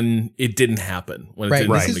versus when it didn't happen, when it Right.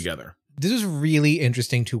 didn't This come is- together. This is really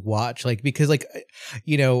interesting to watch, like, because like,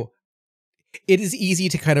 it is easy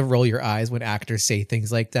to kind of roll your eyes when actors say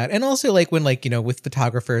things like that. And also like when like, with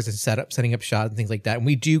photographers and setting up shots and things like that. And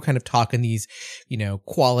we do kind of talk in these,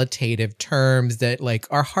 qualitative terms that like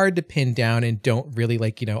are hard to pin down and don't really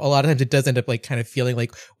like, a lot of times it does end up like kind of feeling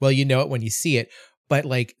like, well, you know it when you see it. But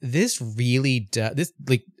like this really does, this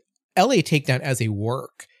like LA Takedown as a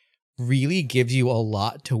work really gives you a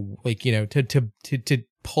lot to like, to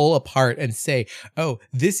pull apart and say, oh,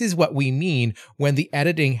 this is what we mean when the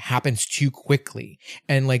editing happens too quickly.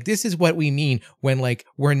 And like, this is what we mean when like,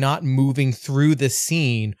 we're not moving through the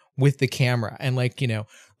scene with the camera. And like,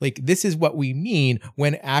 like this is what we mean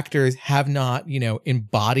when actors have not,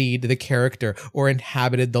 embodied the character or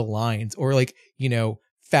inhabited the lines or like,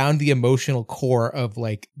 found the emotional core of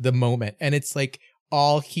like the moment. And it's like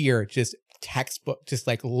all here, just textbook, just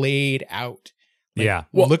like laid out. Like, Yeah.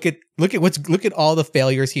 Well, look at all the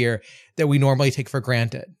failures here that we normally take for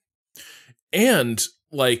granted. And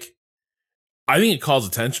like, I think it calls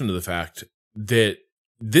attention to the fact that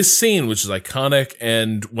this scene, which is iconic,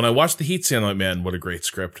 and when I watched the Heat scene, I'm like, man, what a great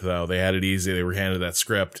script, though. They had it easy. They were handed that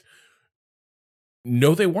script.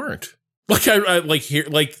 No, they weren't. Like, I like here,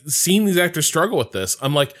 like seeing these actors struggle with this.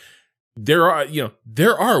 I'm like, there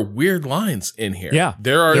are weird lines in here. Yeah.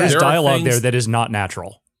 There's dialogue there that is not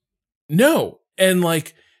natural. No. And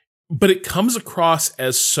like, but it comes across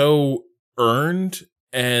as so earned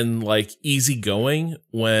and like easygoing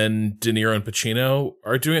when De Niro and Pacino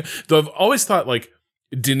are doing it. Though I've always thought like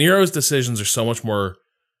De Niro's decisions are so much more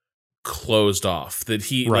closed off, that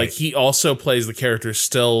he also plays the character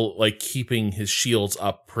still like keeping his shields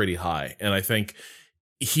up pretty high. And I think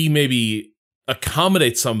he maybe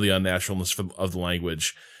accommodates some of the unnaturalness of the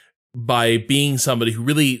language by being somebody who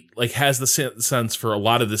really like has the sense for a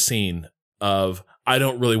lot of the scene of, I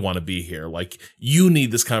don't really want to be here. Like, you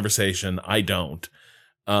need this conversation. I don't.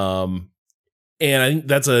 And I think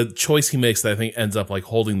that's a choice he makes that I think ends up like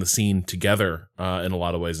holding the scene together in a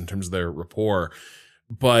lot of ways in terms of their rapport.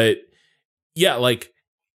 But yeah, like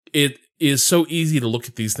it is so easy to look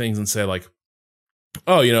at these things and say like,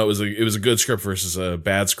 oh, it was a good script versus a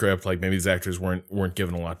bad script. Like maybe these actors weren't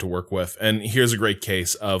given a lot to work with. And here's a great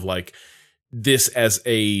case of like this as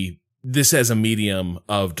a medium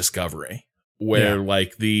of discovery, where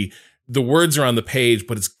like the words are on the page,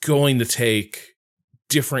 but it's going to take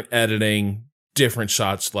different editing, different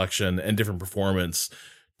shot selection, and different performance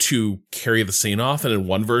to carry the scene off. And in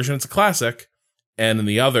one version, it's a classic, and in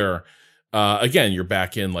the other, again, you're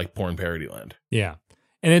back in like porn parody land. Yeah,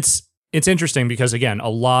 and it's interesting because again, a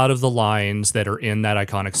lot of the lines that are in that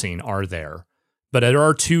iconic scene are there, but there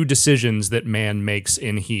are two decisions that Mann makes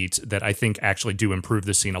in Heat that I think actually do improve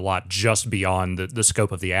the scene a lot, just beyond the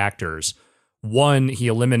scope of the actors. One, he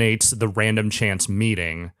eliminates the random chance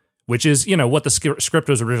meeting, which is, what the script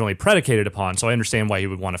was originally predicated upon. So I understand why he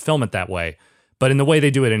would want to film it that way. But in the way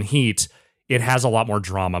they do it in Heat, it has a lot more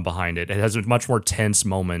drama behind it. It has much more tense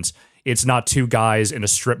moments. It's not two guys in a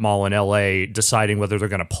strip mall in LA deciding whether they're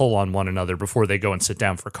going to pull on one another before they go and sit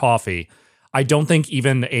down for coffee. I don't think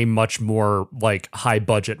even a much more like high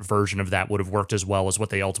budget version of that would have worked as well as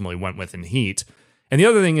what they ultimately went with in Heat. And the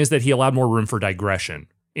other thing is that he allowed more room for digression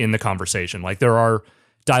in the conversation. Like there are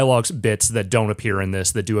dialogue bits that don't appear in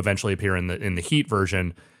this that do eventually appear in the Heat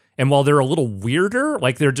version. And while they're a little weirder,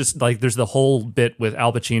 like they're just like there's the whole bit with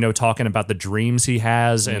Al Pacino talking about the dreams he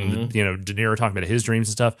has and, you know, De Niro talking about his dreams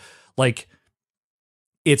and stuff. Like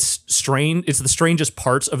it's strange. It's the strangest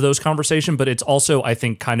parts of those conversations, but it's also, I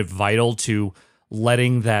think, kind of vital to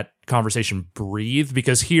letting that conversation breathe,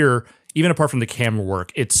 because here, even apart from the camera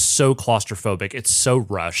work, it's so claustrophobic. It's so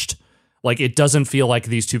rushed. Like, it doesn't feel like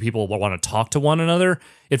these two people want to talk to one another.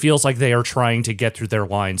 It feels like they are trying to get through their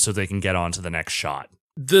lines so they can get on to the next shot.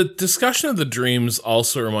 The discussion of the dreams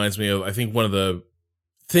also reminds me of, I think, one of the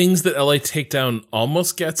things that LA Takedown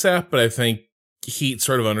almost gets at, but I think Heat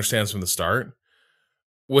sort of understands from the start,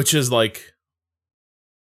 which is like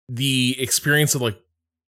the experience of like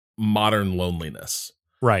modern loneliness.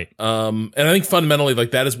 Right. And I think fundamentally,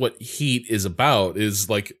 like, that is what Heat is about, is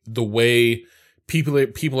like the way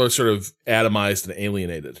people are sort of atomized and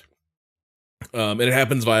alienated. And it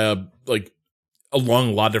happens via like along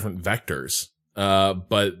a lot of different vectors.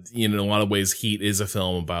 But you know, in a lot of ways, Heat is a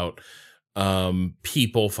film about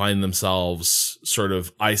people find themselves sort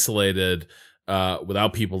of isolated,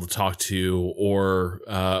 without people to talk to, or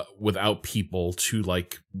without people to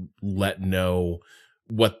like let know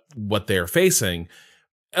what they are facing.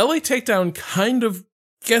 LA Takedown kind of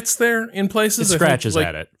gets there in places. It scratches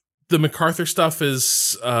at it. The MacArthur stuff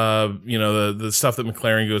is, you know, the stuff that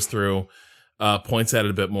McLaren goes through, points at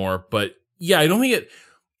it a bit more. But yeah, I don't think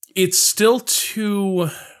it's still too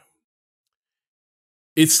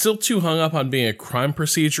hung up on being a crime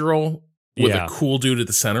procedural with a cool dude at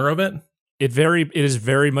the center of it. It is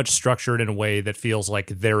very much structured in a way that feels like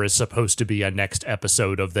there is supposed to be a next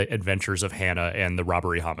episode of the Adventures of Hannah and the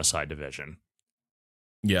Robbery Homicide Division.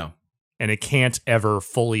 Yeah. And it can't ever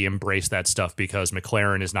fully embrace that stuff because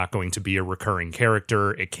McLaren is not going to be a recurring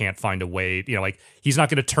character. It can't find a way, you know, like he's not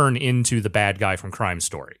going to turn into the bad guy from Crime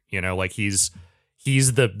Story. You know, like he's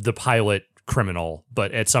the pilot criminal,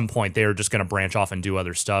 but at some point they're just going to branch off and do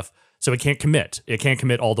other stuff. So it can't commit. It can't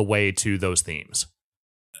commit all the way to those themes.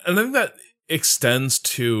 And I think that extends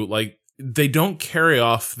to like, they don't carry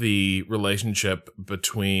off the relationship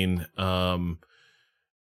between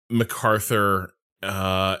MacArthur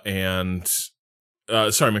McLaren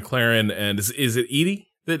and is it Edie?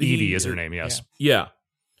 Edie is her name, yes. Yeah.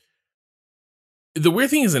 The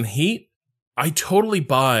weird thing is, in Heat, I totally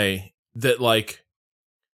buy that, like,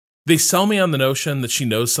 they sell me on the notion that she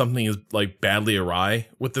knows something is like badly awry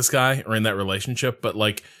with this guy or in that relationship, but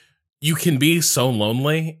like you can be so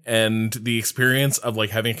lonely, and the experience of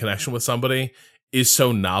like having a connection with somebody is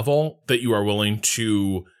so novel that you are willing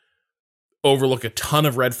to overlook a ton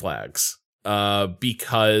of red flags.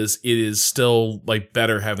 Because it is still like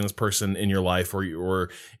better having this person in your life, or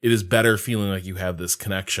it is better feeling like you have this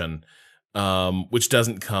connection, which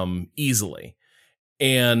doesn't come easily.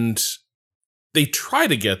 And they try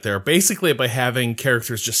to get there basically by having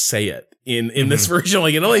characters just say it in this version.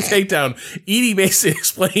 Like in LA Takedown, Edie basically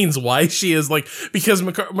explains why she is like, because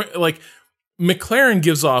McLaren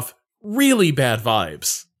gives off really bad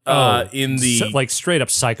vibes, in the like straight up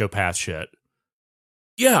psychopath shit.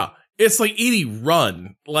 Yeah. It's like, Edie,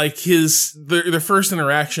 run. Like their first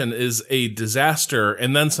interaction is a disaster,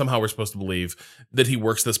 and then somehow we're supposed to believe that he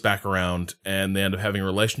works this back around and they end up having a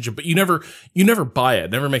relationship. But you never buy it.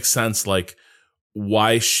 It never makes sense, like,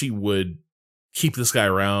 why she would keep this guy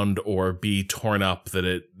around or be torn up that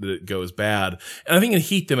it goes bad. And I think in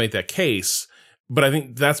Heat they make that case, but I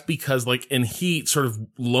think that's because, like, in Heat, sort of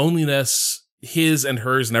loneliness, his and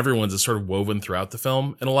hers and everyone's, is sort of woven throughout the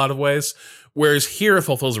film in a lot of ways. Whereas here it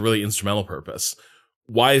fulfills a really instrumental purpose.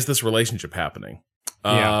 Why is this relationship happening?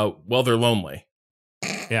 Well, they're lonely.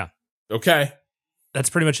 Yeah. Okay. That's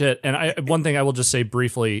pretty much it. And one thing I will just say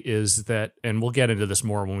briefly is that, and we'll get into this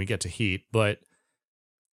more when we get to Heat, but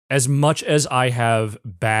as much as I have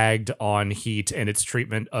bagged on Heat and its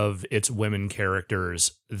treatment of its women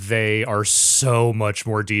characters, they are so much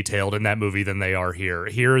more detailed in that movie than they are here.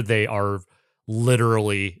 Here they are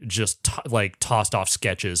literally just like tossed off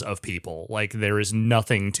sketches of people. Like, there is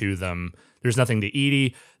nothing to them. There's nothing to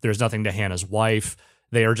Edie. There's nothing to Hannah's wife.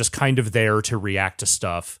 They are just kind of there to react to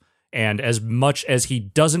stuff. And as much as he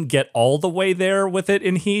doesn't get all the way there with it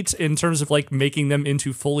in Heat, in terms of like making them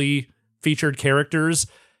into fully featured characters,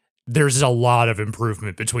 there's a lot of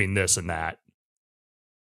improvement between this and that.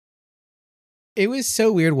 It was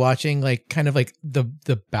so weird watching like kind of like the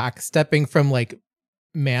backstepping from like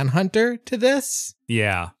Manhunter to this.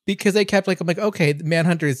 Yeah. Because I kept like, I'm like, okay,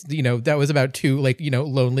 Manhunter is, you know, that was about two like, you know,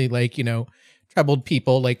 lonely, like, you know, troubled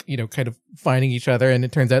people, like, you know, kind of finding each other. And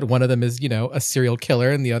it turns out one of them is, you know, a serial killer.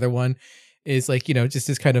 And the other one is like, you know, just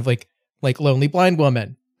this kind of like lonely blind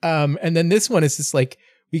woman. And then this one is just like,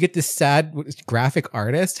 we get this sad graphic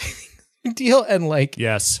artist deal. And like,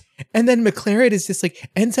 Yes. and then McLaren is just like,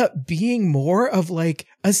 ends up being more of like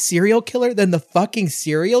a serial killer than the fucking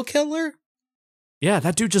serial killer. Yeah,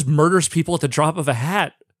 that dude just murders people at the drop of a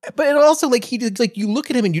hat. But it also like he did like you look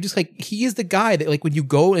at him and you just like he is the guy that like when you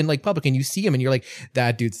go in like public and you see him and you're like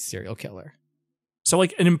that dude's a serial killer. So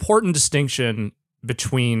like an important distinction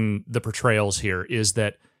between the portrayals here is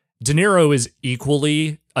that De Niro is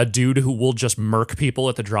equally a dude who will just murk people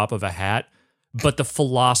at the drop of a hat, but the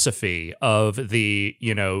philosophy of the,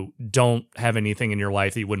 you know, don't have anything in your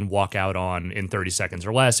life that you wouldn't walk out on in 30 seconds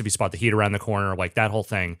or less if you spot the heat around the corner, like that whole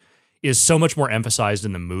thing is so much more emphasized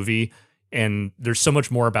in the movie. And there's so much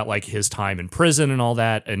more about like his time in prison and all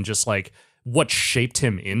that and just like what shaped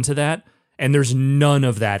him into that. And there's none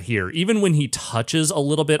of that here. Even when he touches a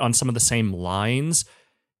little bit on some of the same lines,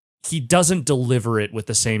 he doesn't deliver it with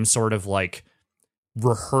the same sort of like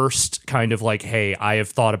rehearsed kind of like, hey, I have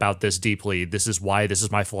thought about this deeply. This is why, this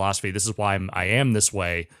is my philosophy. This is why I am this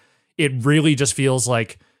way. It really just feels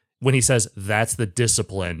like when he says that's the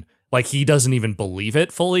discipline, like he doesn't even believe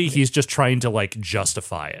it fully. He's just trying to like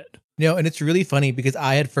justify it. No, and it's really funny because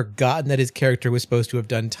I had forgotten that his character was supposed to have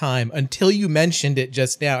done time until you mentioned it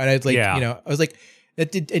just now. And I was like, Yeah. you know, I was like,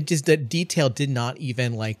 that detail did not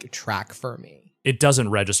even like track for me. It doesn't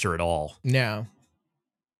register at all. No.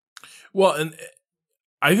 Well, and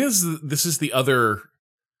I think this is the other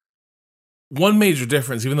one major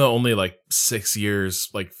difference, even though only like 6 years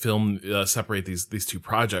like film separate these two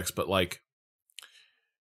projects, but like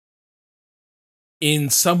in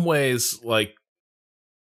some ways, like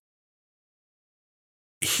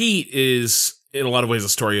Heat is in a lot of ways a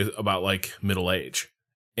story about like middle age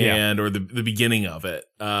and or the beginning of it,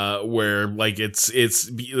 where like it's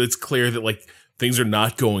clear that like things are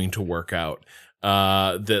not going to work out.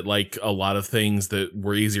 That like a lot of things that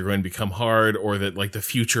were easy are going to become hard, or that like the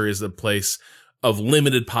future is a place of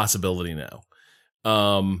limited possibility now.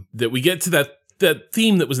 That we get to that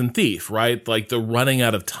theme that was in Thief, right? Like the running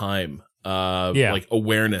out of time, like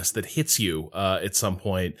awareness that hits you at some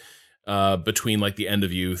point between like the end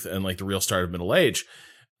of youth and like the real start of middle age.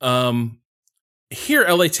 Here,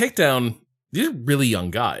 LA Takedown, these are really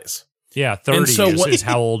young guys. Yeah, 30 so is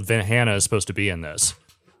how old Van Hannah is supposed to be in this.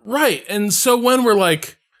 Right. And so when we're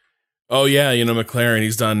like, oh yeah, you know, McLaren,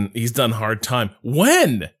 he's done hard time.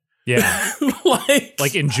 When? Yeah.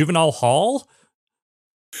 like in Juvenile Hall?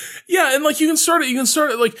 Yeah, and like you can start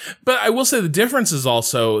it like, but I will say the difference is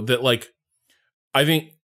also that like I think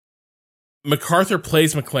MacArthur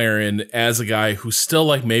plays McLaren as a guy who's still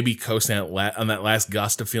like maybe coasting on that last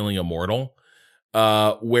gust of feeling immortal.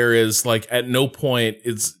 Whereas like at no point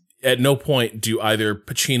do either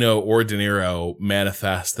Pacino or De Niro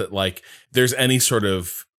manifest that like there's any sort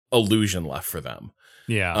of illusion left for them.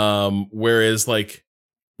 Yeah. Whereas like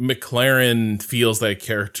McLaren feels like a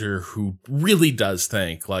character who really does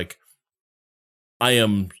think like, I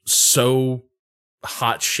am so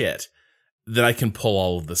hot shit that I can pull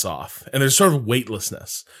all of this off. And there's sort of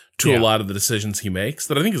weightlessness to a lot of the decisions he makes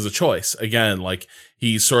that I think is a choice. Again, like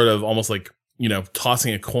he's sort of almost like, you know,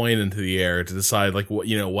 tossing a coin into the air to decide like what,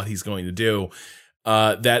 you know, what he's going to do.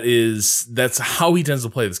 That's how he tends to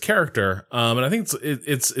play this character. And I think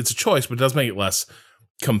it's a choice, but it does make it less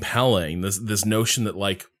compelling. This notion that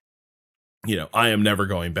like, you know, I am never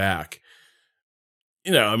going back.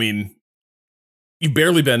 You know, I mean, you've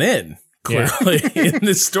barely been in clearly in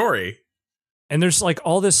this story. And there's like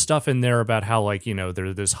all this stuff in there about how like, you know,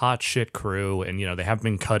 they're this hot shit crew and, you know, they haven't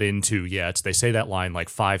been cut into yet. They say that line like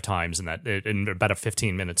 5 times in about a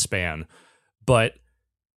 15-minute span. But,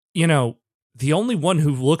 you know, the only one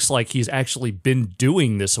who looks like he's actually been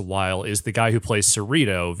doing this a while is the guy who plays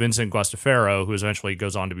Cerrito, Vincent Guastafaro, who eventually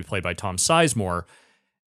goes on to be played by Tom Sizemore.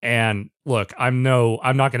 And look, I'm not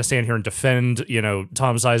going to stand here and defend, you know,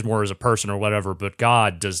 Tom Sizemore as a person or whatever, but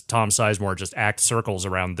God, does Tom Sizemore just act circles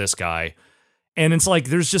around this guy? And it's like,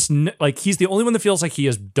 there's just, like, he's the only one that feels like he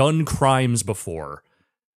has done crimes before.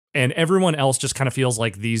 And everyone else just kind of feels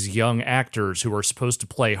like these young actors who are supposed to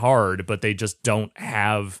play hard, but they just don't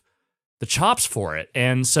have the chops for it.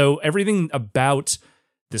 And so everything about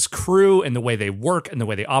this crew and the way they work and the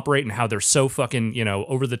way they operate and how they're so fucking, you know,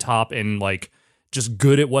 over the top and like just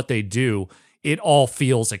good at what they do, it all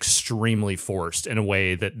feels extremely forced in a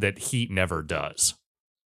way that Heat never does.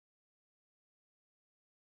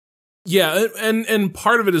 Yeah, and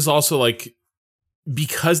part of it is also like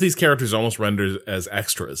because these characters are almost rendered as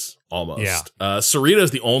extras almost. Yeah. Cerrito is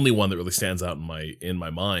the only one that really stands out in my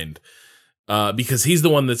mind. because he's the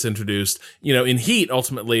one that's introduced. In Heat,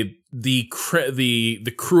 ultimately, the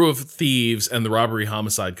crew of thieves and the robbery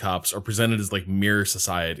homicide cops are presented as like mirror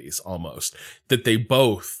societies almost. That they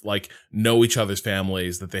both like know each other's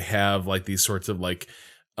families. That they have like these sorts of like,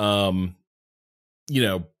 the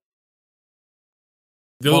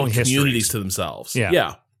little communities to themselves.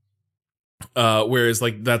 Yeah. Whereas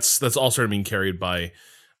like that's all sort of being carried by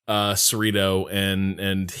Cerrito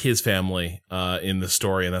and his family in the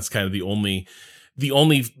story, and that's kind of the only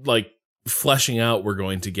like fleshing out we're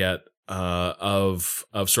going to get of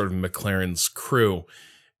sort of McLaren's crew.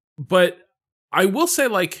 But I will say,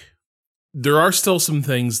 like, there are still some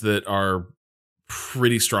things that are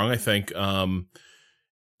pretty strong, I think.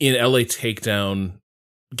 In LA Takedown,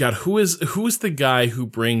 God, who is the guy who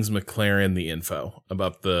brings McLaren the info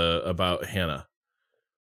about Hannah?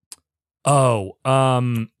 Oh,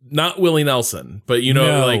 not Willie Nelson, but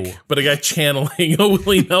but a guy channeling a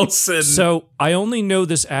Willie Nelson. So I only know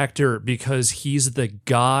this actor because he's the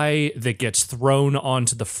guy that gets thrown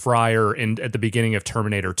onto the fryer at the beginning of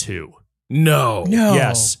Terminator 2. No.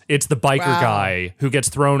 Yes, it's the biker guy who gets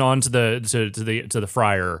thrown onto the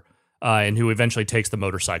fryer, and who eventually takes the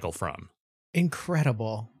motorcycle from.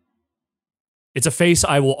 Incredible. It's a face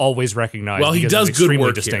I will always recognize. Well, he does it's extremely good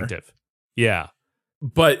work distinctive. Here. Yeah,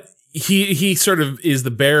 but he sort of is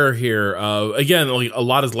the bearer here. Again, like, a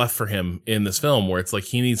lot is left for him in this film, where it's like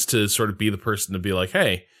he needs to sort of be the person to be like,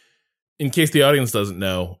 hey, in case the audience doesn't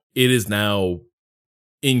know, it is now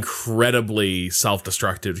incredibly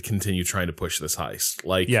self-destructive to continue trying to push this heist.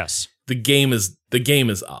 Like, yes, the game is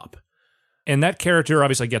up. And that character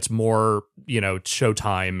obviously gets more,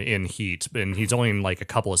 showtime in Heat, and he's only in like a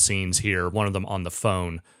couple of scenes here, one of them on the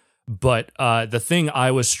phone. But the thing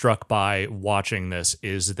I was struck by watching this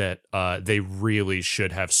is that they really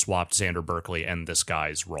should have swapped Xander Berkeley and this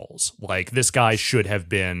guy's roles. Like, this guy should have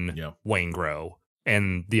been Waingro,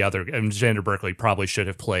 and Xander Berkeley probably should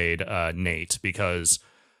have played Nate, because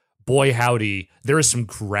boy howdy, there is some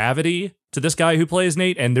gravity to this guy who plays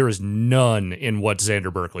Nate, and there is none in what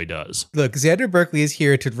Xander Berkeley does. Look, Xander Berkeley is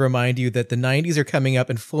here to remind you that the 90s are coming up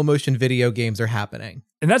and full motion video games are happening.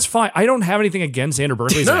 And that's fine. I don't have anything against Xander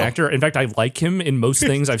Berkeley as an actor. In fact, I like him in most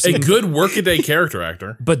things I've seen. A good workaday character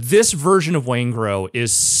actor. But this version of Waingro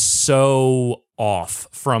is so off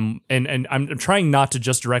from, and I'm trying not to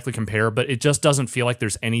just directly compare, but it just doesn't feel like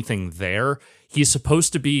there's anything there. He's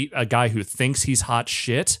supposed to be a guy who thinks he's hot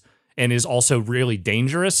shit and is also really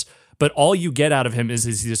dangerous, but all you get out of him is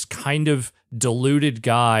this kind of deluded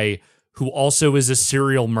guy who also is a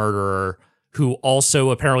serial murderer, who also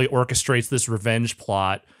apparently orchestrates this revenge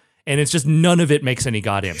plot. And it's just, none of it makes any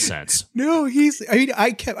goddamn sense. No,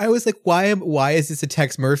 I was like, why is this a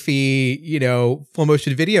Tex Murphy, full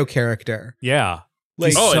motion video character? Yeah.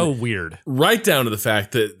 Like, so weird. Right down to the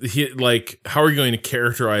fact that how are you going to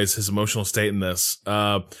characterize his emotional state in this?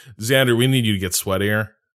 Xander, we need you to get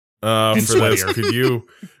sweatier. For this, could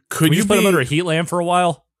you put him under a heat lamp for a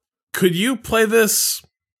while? Could you play this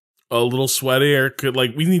a little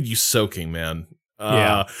sweatier? We need you soaking, man.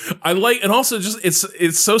 Yeah. And also just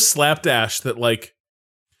it's so slapdash that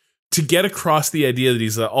to get across the idea that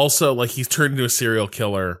he's also he's turned into a serial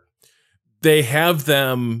killer. They have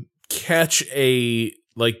them catch a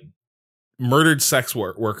murdered sex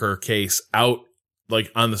worker case out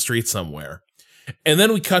on the street somewhere. And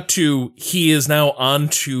then we cut to, he is now on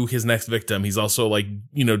to his next victim. He's also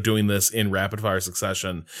doing this in rapid fire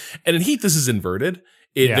succession. And in Heat, this is inverted.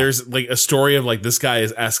 There's a story of this guy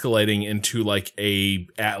is escalating into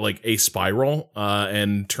a spiral,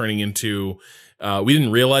 and turning into, we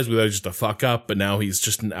didn't realize we thought it was just a fuck up, but now he's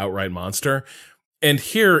just an outright monster. And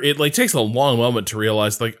here it takes a long moment to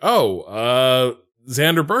realize Xander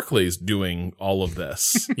Berkeley's doing all of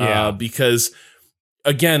this. Because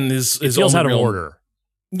again, his feels out of order.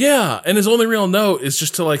 Yeah, and his only real note is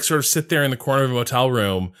just to sort of sit there in the corner of a motel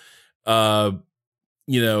room,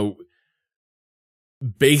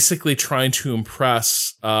 basically trying to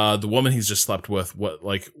impress the woman he's just slept with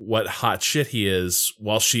what hot shit he is,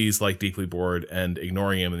 while she's deeply bored and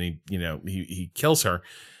ignoring him, and he kills her.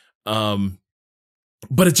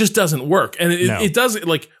 But it just doesn't work, and it does it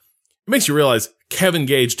makes you realize Kevin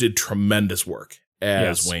Gage did tremendous work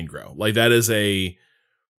as Waingro. That is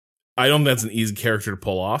I don't think that's an easy character to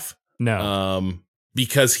pull off. No.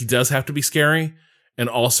 Because he does have to be scary and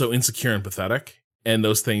also insecure and pathetic. And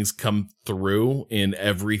those things come through in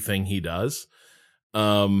everything he does.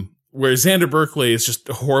 Whereas Xander Berkeley is just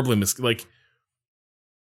horribly nothing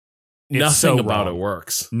about it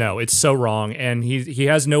works. No, it's so wrong. And he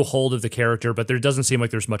has no hold of the character, but there doesn't seem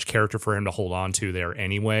like there's much character for him to hold on to there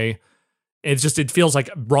anyway. it feels like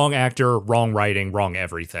wrong actor, wrong writing, wrong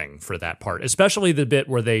everything for that part, especially the bit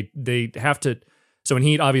where they have to. So in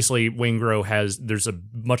Heat, obviously, Waingro there's a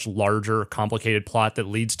much larger, complicated plot that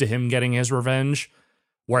leads to him getting his revenge.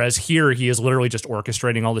 Whereas here, he is literally just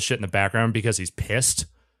orchestrating all the shit in the background because he's pissed.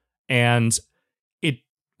 And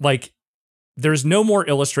there's no more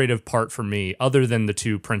illustrative part for me other than the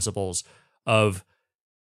two principles of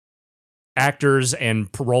actors and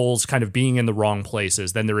roles kind of being in the wrong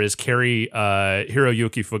places than there is Hiroyuki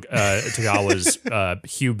Tagawa's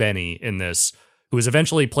Hugh Benny in this, who is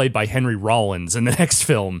eventually played by Henry Rollins in the next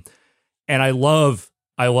film. And I love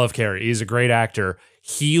Carey. He's a great actor.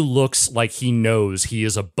 He looks like he knows he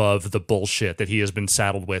is above the bullshit that he has been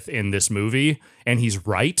saddled with in this movie, and he's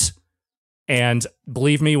right. And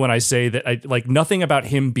believe me when I say that nothing about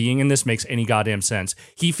him being in this makes any goddamn sense.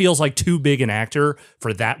 He feels like too big an actor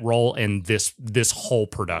for that role in this whole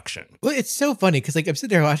production. Well, it's so funny because I'm sitting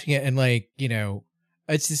there watching it and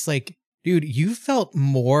it's just like, dude, you felt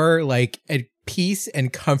more like at peace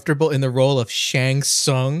and comfortable in the role of Shang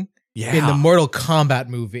Tsung in the Mortal Kombat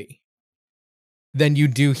movie than you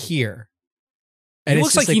do here. And it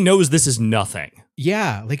looks like he knows this is nothing.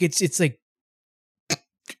 Yeah, it's like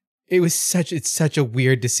it's such a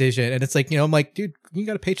weird decision. And it's like, I'm like, dude, you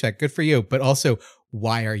got a paycheck. Good for you. But also,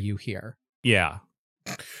 why are you here? Yeah.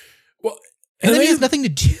 Well, and then he has nothing to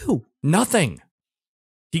do. Nothing.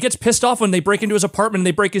 He gets pissed off when they break into his apartment and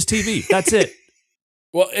they break his TV. That's it.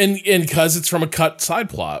 Well, and because it's from a cut side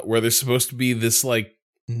plot where there's supposed to be this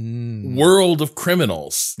world of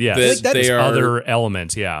criminals. Yeah. That they are other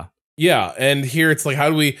elements. Yeah. Yeah, and here it's like, how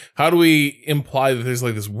do we imply that there's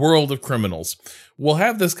this world of criminals? We'll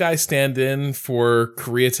have this guy stand in for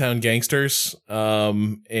Koreatown gangsters,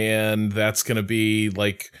 and that's gonna be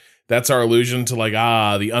that's our allusion to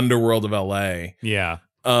the underworld of LA. Yeah,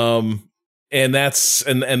 and that's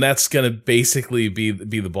gonna basically be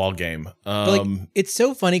the ball game. It's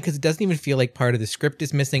so funny because it doesn't even feel like part of the script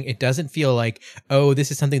is missing. It doesn't feel like, oh,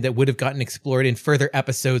 this is something that would have gotten explored in further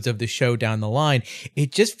episodes of the show down the line.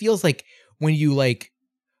 It just feels like when you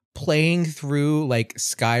playing through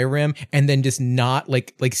Skyrim and then just not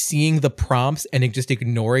seeing the prompts and just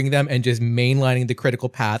ignoring them and just mainlining the critical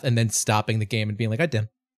path and then stopping the game and being like, I did.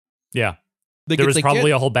 Yeah. There was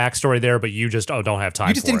probably a whole backstory there, but you just don't have time.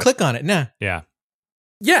 You just didn't click on it, nah. Yeah,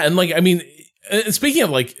 yeah, and and speaking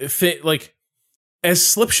of as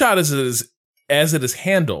slipshod as it is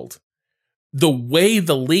handled, the way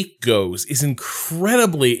the leak goes is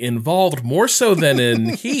incredibly involved, more so than in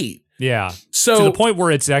Heat. Yeah, so to the point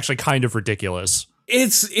where it's actually kind of ridiculous.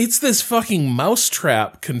 It's this fucking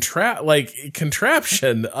mousetrap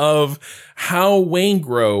contraption of how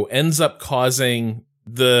Waingro ends up causing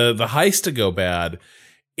the heist to go bad.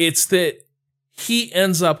 It's that he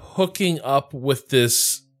ends up hooking up with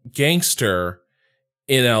this gangster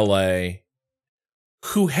in LA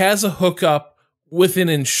who has a hookup with an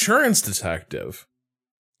insurance detective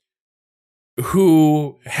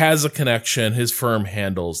who has a connection. His firm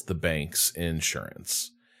handles the bank's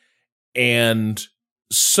insurance. And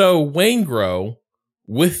so Waingro,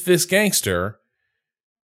 with this gangster,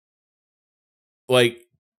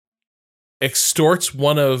 extorts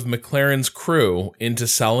one of McLaren's crew into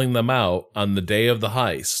selling them out on the day of the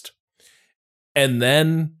heist, and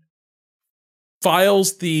then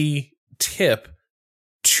files the tip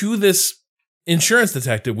to this insurance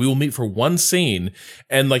detective. We will meet for one scene,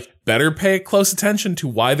 and better pay close attention to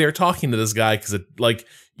why they're talking to this guy, because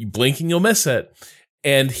you blink and you'll miss it.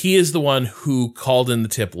 And he is the one who called in the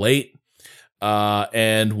tip late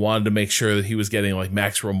and wanted to make sure that he was getting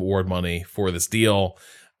maximum reward money for this deal.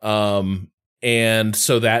 And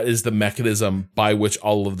so that is the mechanism by which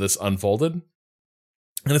all of this unfolded.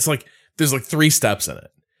 And it's there's 3 steps in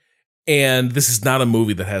it. And this is not a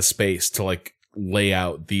movie that has space to lay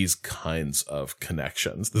out these kinds of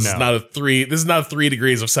connections. This is not a 3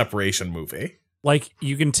 degrees of separation movie.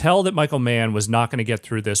 You can tell that Michael Mann was not going to get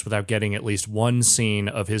through this without getting at least one scene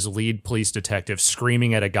of his lead police detective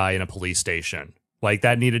screaming at a guy in a police station.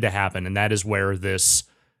 That needed to happen, and that is where this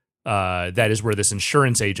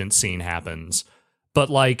insurance agent scene happens. But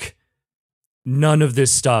none of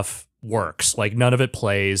this stuff works. None of it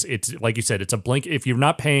plays. It's like you said, it's a blink. If you're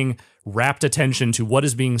not paying rapt attention to what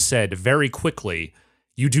is being said very quickly,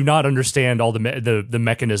 you do not understand all the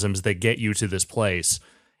mechanisms that get you to this place.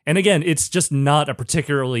 And again, it's just not a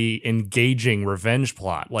particularly engaging revenge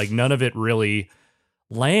plot. None of it really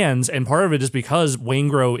lands, and part of it is because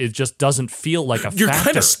Waingro, it just doesn't feel like a You're factor.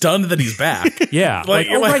 kind of stunned that he's back. Yeah.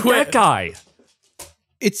 That guy.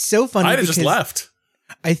 It's so funny. I'd have just left.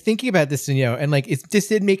 I thinking about this, and and like this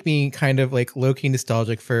did make me kind of like low-key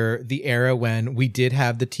nostalgic for the era when we did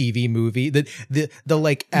have the TV movie, the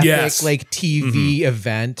like epic like TV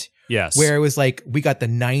event. Yes. Where it was like, we got the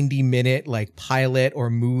 90-minute like pilot or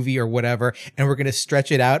movie or whatever, and we're going to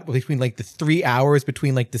stretch it out between like the 3 hours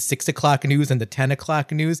between like the 6 o'clock news and the 10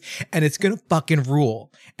 o'clock news. And it's going to fucking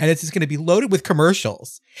rule. And it's just going to be loaded with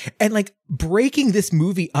commercials. And like breaking this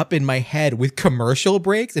movie up in my head with commercial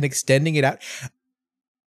breaks and extending it out.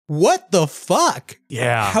 What the fuck?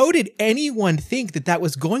 Yeah. How did anyone think that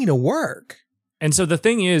was going to work? And so the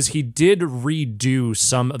thing is, he did redo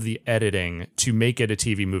some of the editing to make it a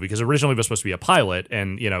TV movie, because originally it was supposed to be a pilot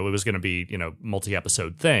and, it was going to be,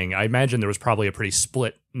 multi-episode thing. I imagine there was probably a pretty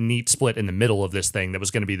neat split in the middle of this thing that was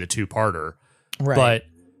going to be the two-parter. Right. But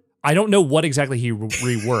I don't know what exactly he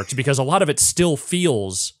reworked, because a lot of it still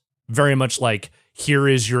feels very much like,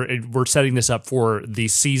 we're setting this up for the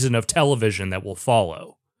season of television that will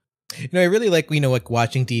follow. I really like, like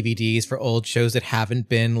watching DVDs for old shows that haven't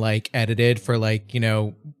been like edited for like,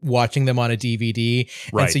 watching them on a DVD.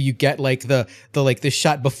 Right. And so you get like the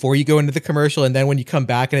shot before you go into the commercial. And then when you come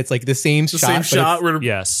back and it's like the same shot.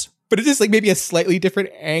 Yes. But it's just like maybe a slightly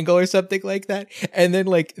different angle or something like that. And then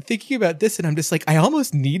like thinking about this, and I'm just like, I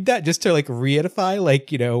almost need that just to like re-edify, like,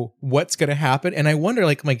 what's going to happen. And I wonder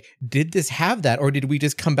like, did this have that? Or did we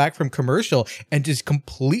just come back from commercial and just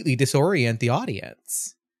completely disorient the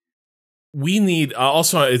audience? We need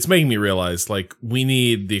also, it's making me realize like we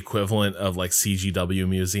need the equivalent of like CGW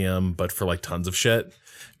Museum, but for like tons of shit,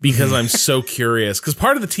 because I'm so curious. Because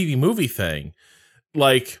part of the TV movie thing,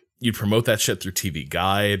 like you'd promote that shit through TV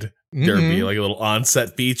Guide. There'd be like a little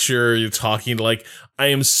on-set feature. You're talking to like, I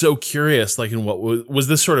am so curious, like in what was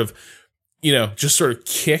this sort of, just sort of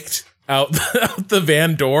kicked out the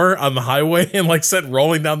van door on the highway and like sent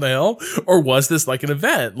rolling down the hill? Or was this like an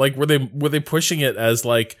event? Like were they pushing it as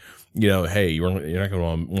like, hey, you're not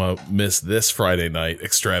going to want to miss this Friday night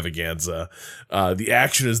extravaganza. The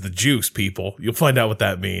action is the juice, people. You'll find out what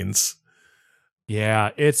that means.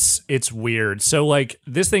 Yeah, it's weird. So like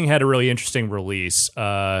this thing had a really interesting release.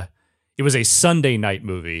 It was a Sunday night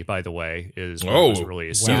movie, by the way, is when it was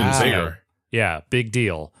released. Wow. So, yeah, big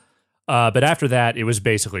deal. But after that, it was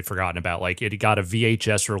basically forgotten about. Like it got a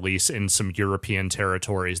VHS release in some European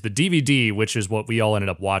territories. The DVD, which is what we all ended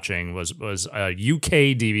up watching, was a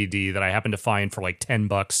UK DVD that I happened to find for like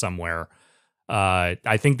 $10 somewhere.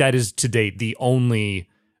 I think that is to date the only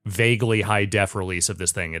vaguely high def release of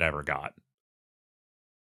this thing it ever got.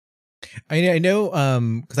 I know,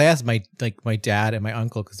 because I asked my dad and my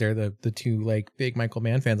uncle, because they're the two like big Michael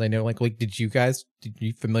Mann fans. I know, like did you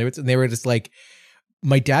familiar with it? And they were just like,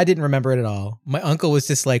 my dad didn't remember it at all. My uncle was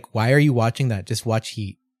just like, why are you watching that? Just watch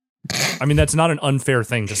Heat. I mean, that's not an unfair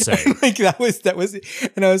thing to say. Like that was,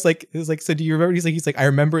 and I was like, it was like, so do you remember? He's like, I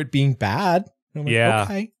remember it being bad. And I'm like, yeah.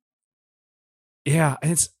 Okay. Yeah.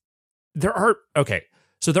 And there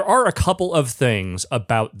are a couple of things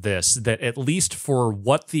about this that, at least for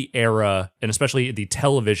what the era, and especially the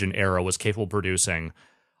television era, was capable of producing,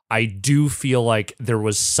 I do feel like there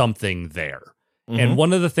was something there. And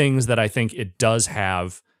one of the things that I think it does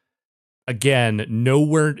have, again,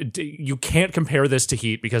 nowhere, you can't compare this to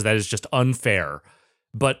Heat because that is just unfair.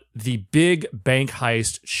 But the big bank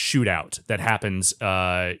heist shootout that happens,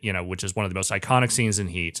 which is one of the most iconic scenes in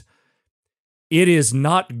Heat, it is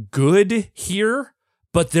not good here,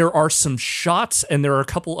 but there are some shots and there are a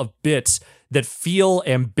couple of bits that feel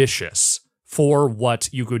ambitious for what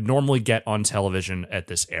you could normally get on television at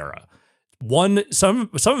this era. Some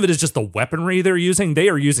of it is just the weaponry they're using. They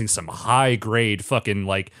are using some high grade fucking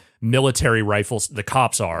like military rifles. The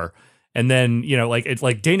cops are. And then, it's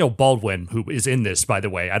like Daniel Baldwin, who is in this, by the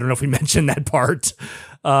way, I don't know if we mentioned that part,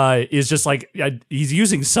 is just like, he's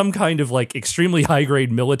using some kind of like extremely high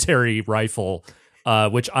grade military rifle,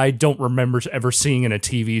 which I don't remember ever seeing in a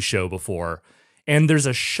TV show before. And there's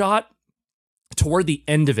a shot toward the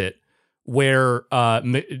end of it where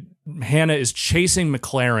Hannah is chasing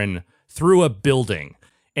McLaren through a building,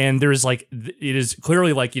 and there's like, it is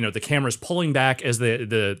clearly like, the camera's pulling back as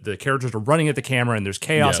the characters are running at the camera, and there's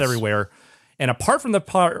chaos everywhere. And apart from the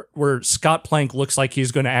part where Scott Plank looks like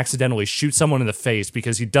he's going to accidentally shoot someone in the face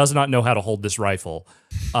because he does not know how to hold this rifle,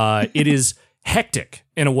 it is hectic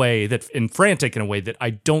in a way and frantic in a way that I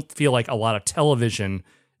don't feel like a lot of television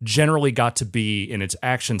generally got to be in its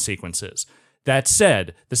action sequences. That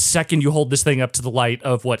said, the second you hold this thing up to the light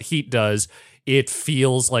of what Heat does, it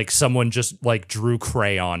feels like someone just like drew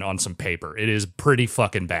crayon on some paper. It is pretty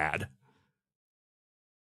fucking bad.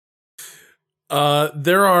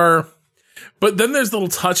 There are, but then there's little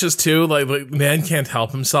touches too. Like Man Can't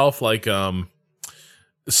Help Himself. Like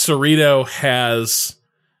Cerrito has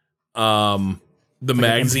the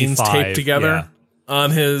magazines MP5, taped together yeah.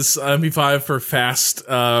 on his MP5 for fast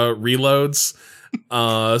reloads.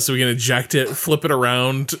 So we can eject it, flip it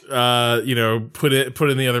around, put it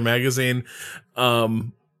in the other magazine.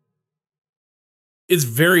 It's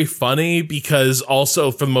very funny because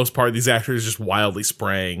also for the most part these actors are just wildly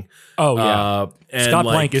spraying. Oh yeah, and Scott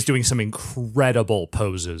Blank is doing some incredible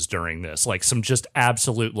poses during this, like some just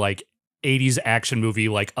absolute like 80s action movie,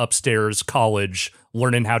 like upstairs college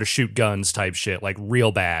learning how to shoot guns type shit, like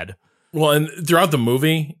real bad. Well, and throughout the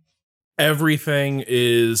movie, everything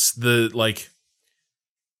is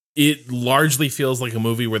it largely feels like a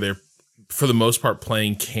movie where they're, for the most part,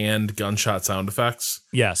 playing canned gunshot sound effects.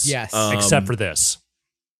 Yes. Yes. Except for this.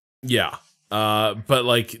 Yeah. But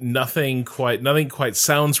like nothing quite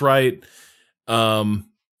sounds right.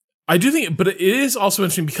 I do think, but it is also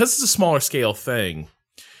interesting because it's a smaller scale thing.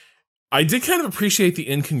 I did kind of appreciate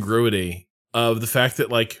the incongruity of the fact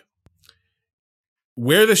that like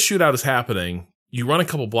where the shootout is happening, you run a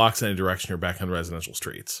couple blocks in any direction, you're back on residential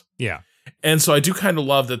streets. Yeah. And so I do kind of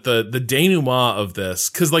love that the denouement of this,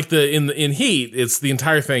 because like in Heat, it's the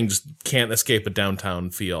entire thing just can't escape a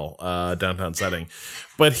downtown feel, downtown setting.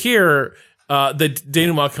 But here, the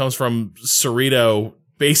denouement comes from Cerrito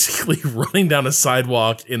basically running down a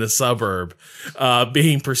sidewalk in a suburb,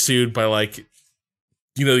 being pursued by like,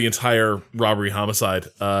 the entire robbery homicide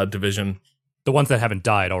division. The ones that haven't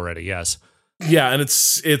died already, yes. Yeah, and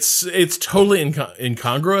it's totally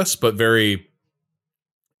incongruous, but very,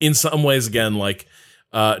 in some ways, again, like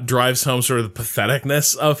drives home sort of the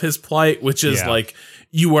patheticness of his plight, which is like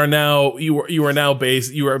you are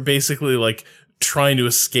basically like trying to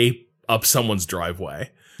escape up someone's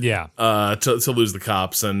driveway. Yeah. To lose the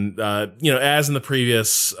cops, and as in the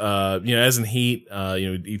previous, as in Heat,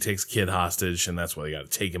 he takes a kid hostage, and that's why they got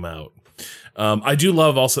to take him out. I do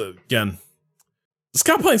love also again,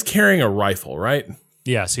 Scott Plank's carrying a rifle, right?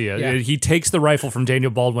 Yes, he takes the rifle from Daniel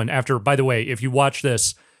Baldwin after, by the way, if you watch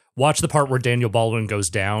this, watch the part where Daniel Baldwin goes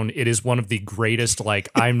down. It is one of the greatest, like,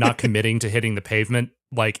 I'm not committing to hitting the pavement,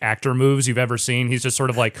 like, actor moves you've ever seen. He's just sort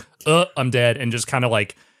of like, I'm dead, and just kind of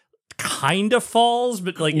like, kind of falls,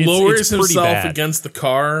 but like, lowers it's pretty himself bad against the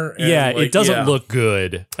car. And it doesn't look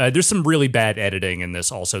good. There's some really bad editing in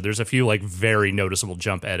this also. There's a few, like, very noticeable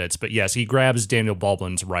jump edits, but yes, he grabs Daniel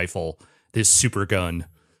Baldwin's rifle, this super gun.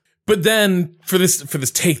 But then for this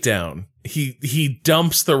takedown, he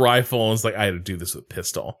dumps the rifle and is like, I had to do this with a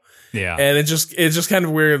pistol. Yeah. And it's just kind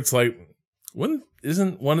of weird. It's like,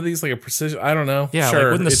 isn't one of these like a precision? I don't know. Yeah, sure.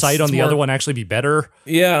 like, wouldn't the sight on the other one actually be better?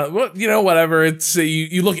 Yeah, well, whatever. It's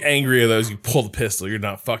you look angry at those. You pull the pistol. You're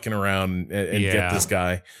not fucking around and get this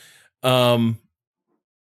guy. But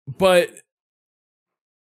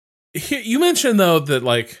here, you mentioned though that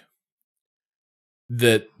like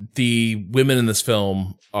that the women in this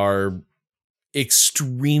film are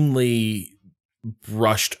extremely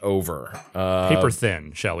brushed over, paper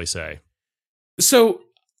thin, shall we say? So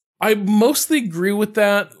I mostly agree with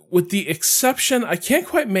that, with the exception I can't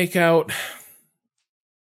quite make out.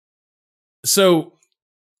 So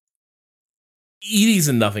Edie's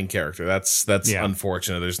a nothing character. That's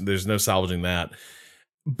unfortunate. There's no salvaging that.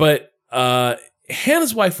 But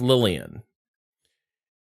Hannah's wife Lillian,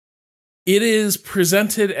 it is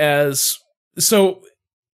presented as, so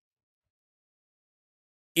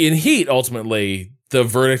in Heat, ultimately, the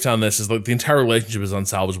verdict on this is like the entire relationship is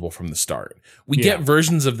unsalvageable from the start. We get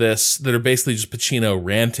versions of this that are basically just Pacino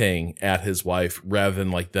ranting at his wife rather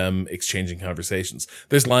than like them exchanging conversations.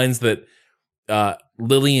 There's lines that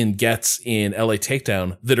Lillian gets in LA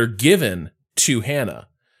Takedown that are given to Hannah,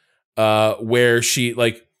 where she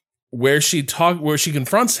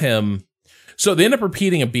confronts him. So they end up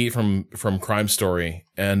repeating a beat from Crime Story,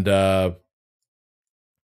 and if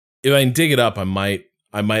I can dig it up, I might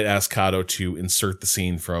ask Kato to insert the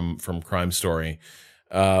scene from Crime Story,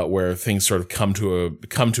 where things sort of come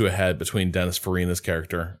to a head between Dennis Farina's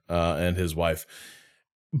character and his wife.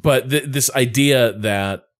 But this idea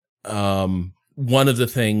that one of the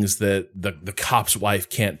things that the cop's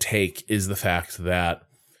wife can't take is the fact that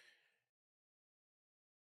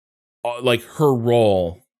like her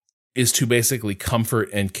role is to basically comfort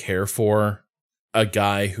and care for a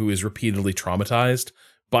guy who is repeatedly traumatized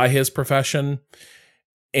by his profession.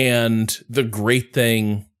 And the great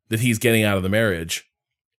thing that he's getting out of the marriage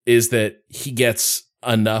is that he gets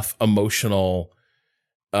enough emotional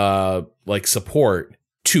like support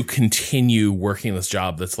to continue working this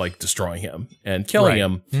job that's like destroying him and killing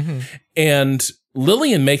him. Mm-hmm. And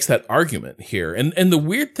Lillian makes that argument here. And the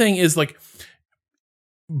weird thing is like,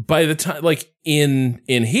 by the time, like in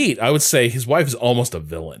Heat, I would say his wife is almost a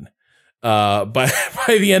villain. by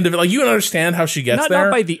the end of it. Like, you can understand how she gets there.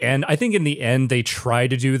 Not by the end. I think in the end they try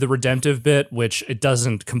to do the redemptive bit, which it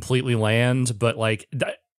doesn't completely land. But like,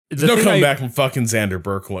 there's no coming back from fucking Xander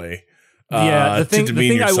Berkeley. The thing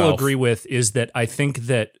yourself. I will agree with is that I think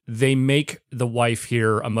that they make the wife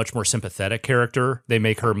here a much more sympathetic character. They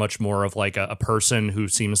make her much more of like a person who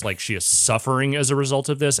seems like she is suffering as a result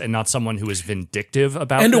of this, and not someone who is vindictive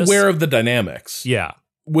about and this. aware of the dynamics. Yeah.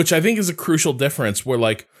 Which I think is a crucial difference, where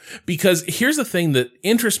like, because here's the thing that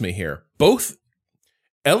interests me here. Both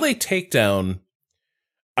LA Takedown,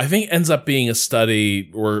 I think, ends up being a study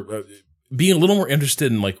or being a little more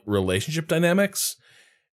interested in like relationship dynamics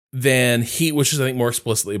than Heat, which is, I think, more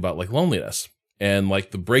explicitly about like loneliness and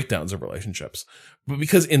like the breakdowns of relationships. But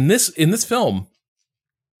because in this film,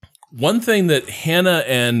 one thing that Hannah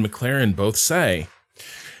and McLaren both say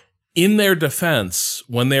in their defense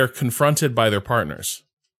when they are confronted by their partners,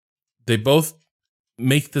 they both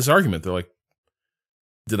make this argument. They're like,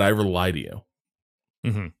 did I ever lie to you?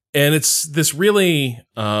 Mm-hmm. And it's this really,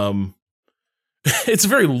 it's a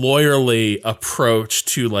very lawyerly approach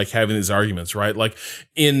to like having these arguments, right? Like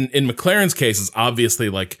in McLaren's case, it's obviously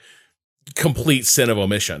like complete sin of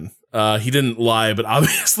omission. He didn't lie, but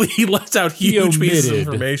obviously he left out huge pieces of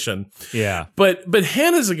information. Yeah. But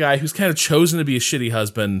Hannah's a guy who's kind of chosen to be a shitty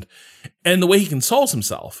husband. And the way he consoles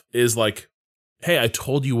himself is like, hey, I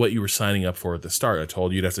told you what you were signing up for at the start. I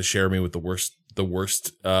told you you'd have to share me with the worst,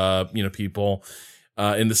 people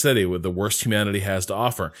in the city, with the worst humanity has to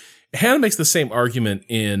offer. Hannah makes the same argument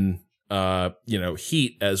in,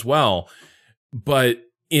 Heat as well. But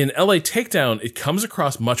in LA Takedown, it comes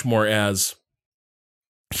across much more as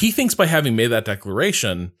he thinks by having made that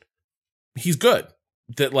declaration, he's good.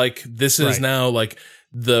 That like, this is now like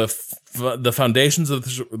the foundations of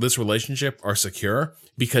this relationship are secure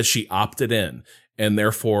because she opted in, and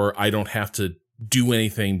therefore I don't have to do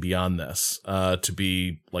anything beyond this to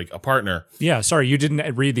be like a partner. Yeah, sorry, you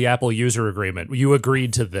didn't read the Apple user agreement. You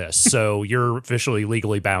agreed to this, so you're officially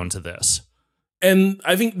legally bound to this. And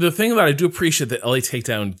I think the thing that I do appreciate that LA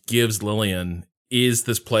Takedown gives Lillian is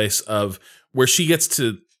this place of where she gets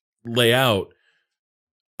to lay out,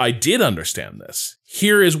 I did understand this.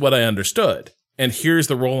 Here is what I understood. And here's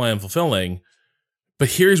the role I am fulfilling. But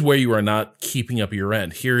here's where you are not keeping up your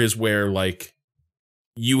end. Here is where like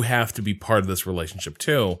you have to be part of this relationship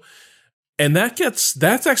too. And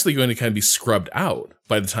that's actually going to kind of be scrubbed out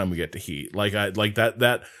by the time we get to Heat. Like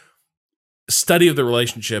that study of the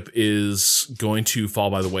relationship is going to fall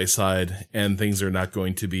by the wayside, and things are not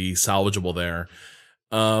going to be salvageable there.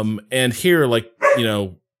 And here, like,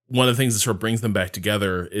 one of the things that sort of brings them back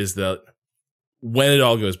together is that when it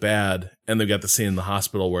all goes bad, and they've got the scene in the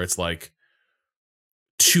hospital where it's like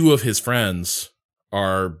two of his friends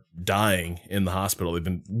are dying in the hospital. They've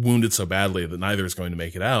been wounded so badly that neither is going to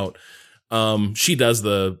make it out. She does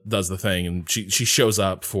the thing, and she shows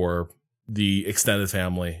up for the extended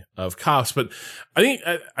family of cops. But I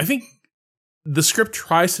think the script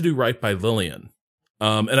tries to do right by Lillian.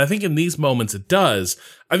 And I think in these moments it does.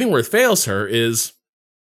 I think where it fails her is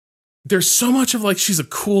there's so much of like, she's a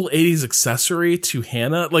cool 80s accessory to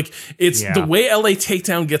Hannah. Like, it's the way LA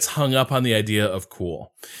Takedown gets hung up on the idea of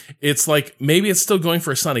cool. It's like, maybe it's still going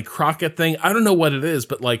for a Sonny Crockett thing. I don't know what it is,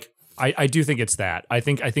 but like, I do think it's that. I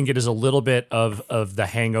think it is a little bit of the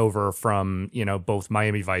hangover from, both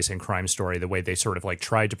Miami Vice and Crime Story, the way they sort of like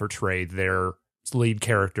tried to portray their lead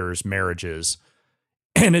characters' marriages.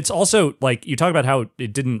 And it's also like, you talk about how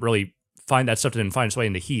it didn't really find its way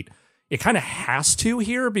into Heat. It kind of has to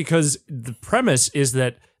here, because the premise is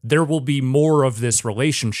that there will be more of this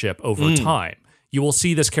relationship over time. You will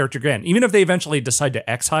see this character again. Even if they eventually decide to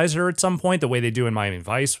excise her at some point, the way they do in Miami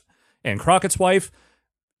Vice and Crockett's Wife,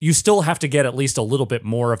 you still have to get at least a little bit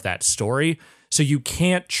more of that story. So you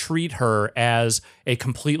can't treat her as a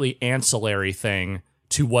completely ancillary thing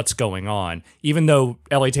to what's going on. Even though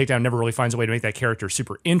LA Takedown never really finds a way to make that character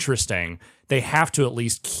super interesting, they have to at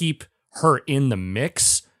least keep her in the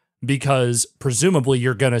mix, because presumably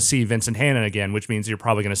you're going to see Vincent Hannon again, which means you're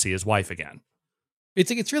probably going to see his wife again. It's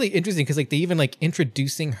like, it's really interesting because like they even like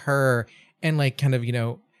introducing her and like kind of,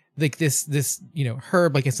 like this, her,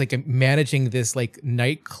 like it's like managing this like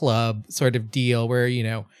nightclub sort of deal where,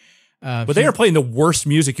 but they are playing the worst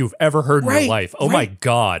music you've ever heard in your life. Oh my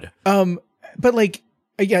God. But like,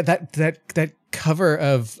 yeah, that cover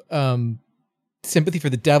of Sympathy for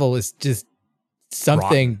the Devil is just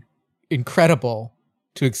something incredible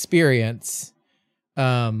to experience.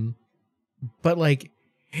 But like,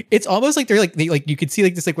 it's almost like they you could see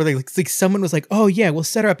like this, like where like someone was like, oh yeah, we'll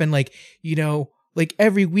set her up and like, like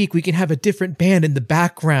every week we can have a different band in the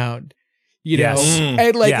background, You know, Yes.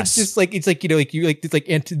 and like Yes. it's like you know, like you like it's like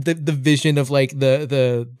the vision of like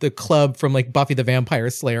the club from like Buffy the Vampire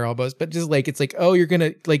Slayer almost, but just like it's like, oh, you're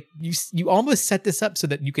gonna like you almost set this up so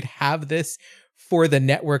that you could have this for the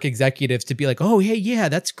network executives to be like, oh hey, yeah,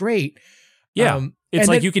 that's great. Yeah. It's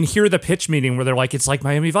like then, you can hear the pitch meeting where they're like, it's like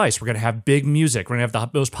Miami Vice. We're going to have big music. We're going to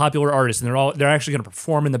have the most popular artists, and they're actually going to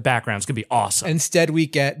perform in the background. It's going to be awesome. instead we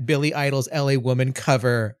get Billy Idol's LA Woman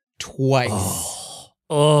cover twice.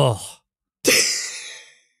 Oh.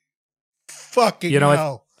 Fucking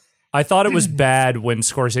hell. I thought it was bad when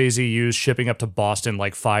Scorsese used Shipping Up to Boston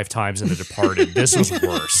like 5 times in The Departed. This was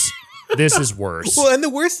worse. This is worse. Well, and the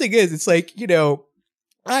worst thing is, it's like, you know,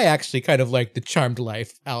 I actually kind of like the Charmed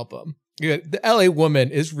Life album. You know, the LA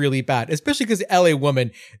Woman is really bad, especially because the LA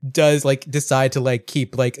Woman does like decide to like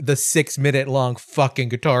keep like the 6-minute long fucking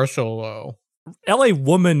guitar solo. LA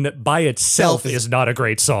Woman by itself is not a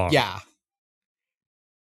great song. Yeah.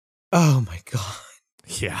 Oh my God.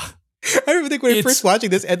 Yeah. I remember when I first watching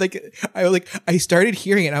this, and I started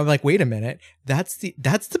hearing it, and I'm like, wait a minute, that's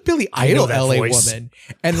the Billy Idol LA voice. Woman.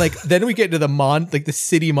 And like then we get into the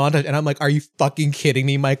city montage, and I'm like, are you fucking kidding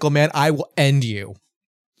me, Michael Mann? I will end you.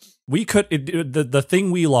 We could the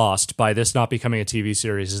thing we lost by this not becoming a TV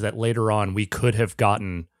series is that later on we could have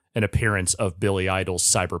gotten an appearance of Billy Idol's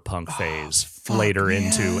cyberpunk phase later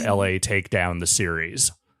into LA Takedown the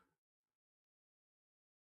series.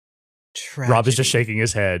 Tragedy. Rob is just shaking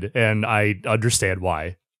his head, and I understand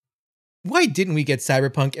why. Why didn't we get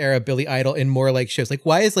cyberpunk era Billy Idol in more like shows? Like,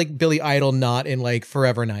 why is like Billy Idol not in like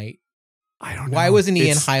Forever Night? I don't know. Why wasn't he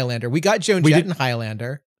in Highlander? We got Joan Jett in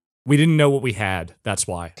Highlander. We didn't know what we had. That's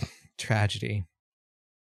why. Tragedy.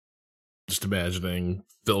 Just imagining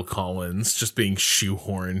Phil Collins just being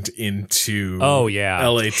shoehorned into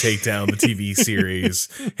LA Takedown, the TV series.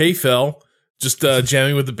 Hey, Phil, just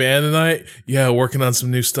jamming with the band tonight? Yeah, working on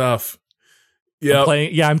some new stuff. Yeah,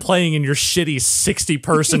 I'm playing in your shitty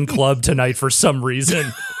 60-person club tonight for some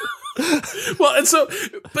reason. Well, and so,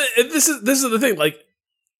 but this is the thing. Like,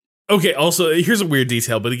 okay, also here's a weird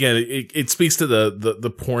detail, but again, it speaks to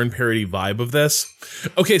the porn parody vibe of this.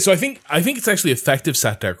 Okay, so I think it's actually effective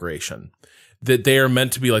set decoration that they are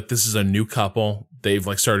meant to be like, this is a new couple. They've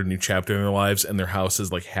like started a new chapter in their lives, and their house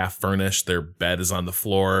is like half furnished. Their bed is on the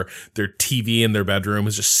floor. Their TV in their bedroom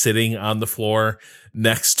is just sitting on the floor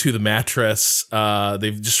next to the mattress.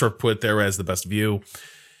 They've just sort of put it there as the best view.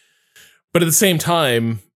 But at the same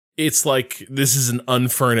time, it's like this is an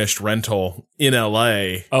unfurnished rental in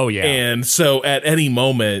LA. Oh, yeah. And so at any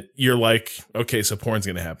moment, you're like, okay, so porn's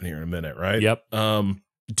going to happen here in a minute, right? Yep.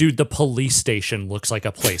 Dude, the police station looks like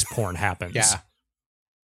a place porn happens. Yeah.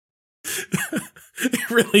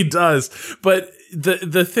 It really does. But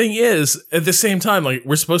the thing is, at the same time, like,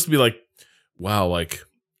 we're supposed to be like, wow, like,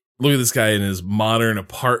 look at this guy in his modern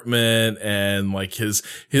apartment, and like his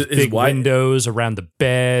big windows around the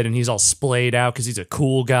bed, and he's all splayed out because he's a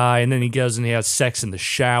cool guy. And then he goes and he has sex in the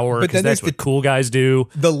shower because that's what cool guys do.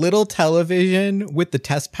 The little television with the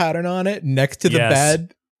test pattern on it next to the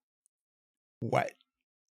bed. What?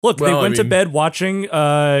 Look, they went to bed watching,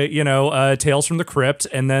 Tales from the Crypt,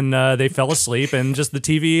 and then they fell asleep, and just the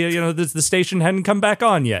TV, the station hadn't come back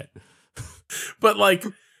on yet. But like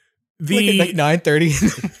like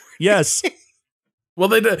 9:30. Yes. Well,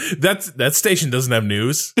 that station doesn't have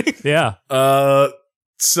news. Yeah.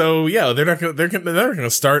 So yeah, they're not gonna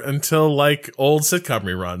start until like old sitcom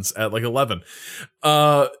reruns at like 11.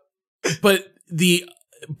 But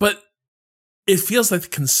it feels like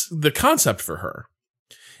the concept for her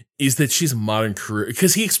is that she's a modern career,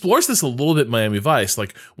 because he explores this a little bit in Miami Vice.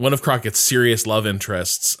 Like, one of Crockett's serious love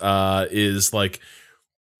interests is like,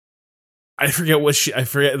 I forget,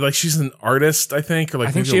 like, she's an artist, I think, or like,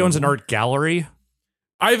 I think she owns an art gallery.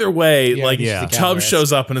 Either way, yeah, Tubbs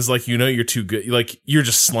shows up and is like, you're too good. Like, you're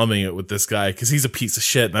just slumming it with this guy because he's a piece of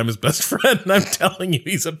shit and I'm his best friend. And I'm telling you,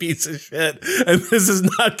 he's a piece of shit. And this is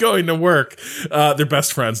not going to work. They're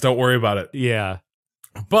best friends. Don't worry about it. Yeah.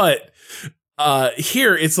 But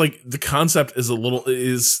here, it's like the concept is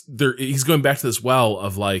he's going back to this well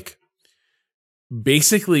of like,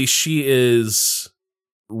 basically she is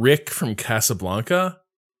Rick from Casablanca,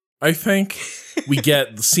 I think. We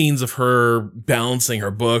get scenes of her balancing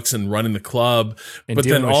her books and running the club, and but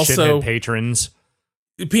then also patrons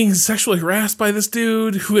being sexually harassed by this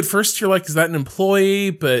dude who at first you're like, is that an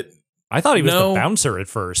employee? But I thought he was the bouncer at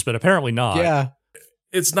first, but apparently not. Yeah.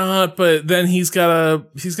 It's not, but then he's gotta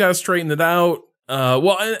straighten it out.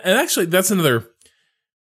 Well, and actually that's another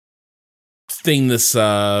thing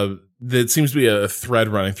that seems to be a thread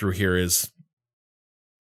running through here is,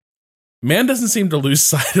 man doesn't seem to lose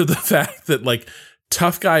sight of the fact that, like,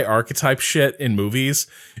 tough guy archetype shit in movies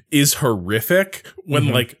is horrific when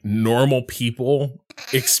like normal people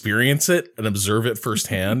experience it and observe it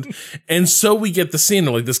firsthand. And so we get the scene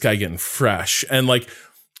of like this guy getting fresh and like,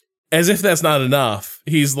 as if that's not enough,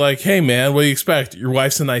 he's like, hey man, what do you expect? Your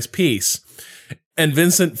wife's a nice piece. And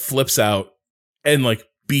Vincent flips out and like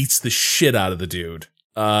beats the shit out of the dude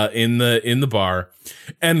in the bar.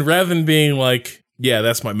 And rather than being like, yeah,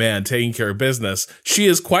 that's my man taking care of business, she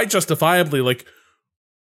is quite justifiably like,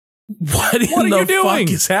 what in the fuck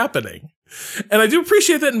is happening? And I do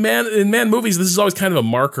appreciate that in man movies, this is always kind of a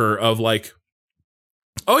marker of like,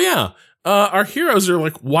 oh yeah, our heroes are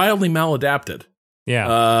like wildly maladapted.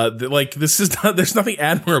 Yeah. Like this is not, there's nothing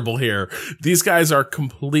admirable here. These guys are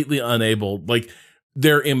completely unable, like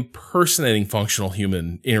they're impersonating functional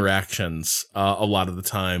human interactions a lot of the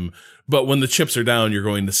time. But when the chips are down, you're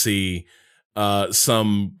going to see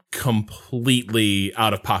some completely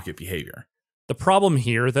out of pocket behavior. The problem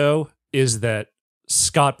here, though, is that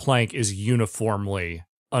Scott Plank is uniformly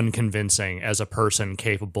unconvincing as a person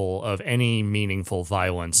capable of any meaningful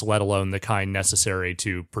violence, let alone the kind necessary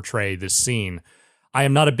to portray this scene. I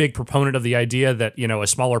am not a big proponent of the idea that, you know, a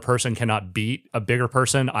smaller person cannot beat a bigger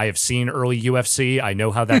person. I have seen early UFC. I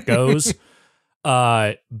know how that goes.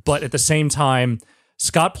 But at the same time,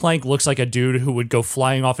 Scott Plank looks like a dude who would go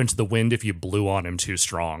flying off into the wind if you blew on him too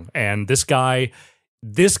strong. And this guy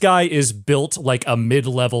is built like a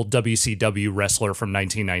mid-level WCW wrestler from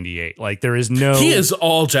 1998. Like there is no... He is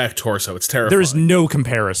all Jack Torso. It's terrifying. There is no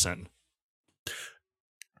comparison.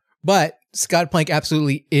 But Scott Plank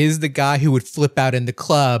absolutely is the guy who would flip out in the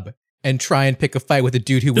club and try and pick a fight with a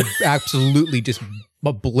dude who would absolutely just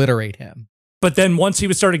obliterate him. But then once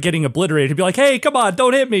he started getting obliterated, he'd be like, hey, come on,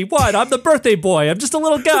 don't hit me. What? I'm the birthday boy. I'm just a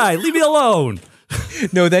little guy. Leave me alone.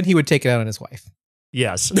 No, then he would take it out on his wife.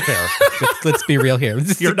 Yes, fair. Let's be real here.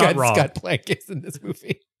 This is You're the not guy wrong. Scott Plank is in this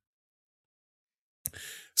movie.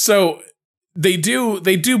 So they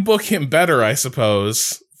do book him better, I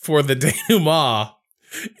suppose, for the denouement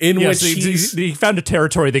in which he found a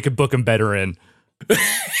territory they could book him better in.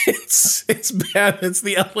 it's bad. It's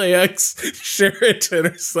the LAX Sheraton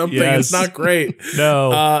or something. Yes. It's not great.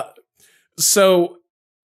 No. So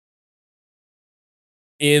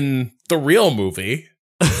in the real movie,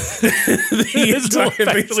 It's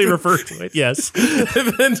effectively referred to it. Yes.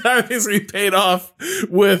 the entire thing's gonna be paid off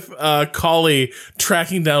with Collie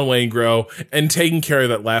tracking down Waingro and taking care of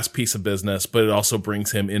that last piece of business, but it also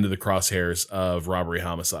brings him into the crosshairs of robbery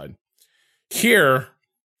homicide. Here,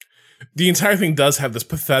 the entire thing does have this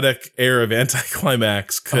pathetic air of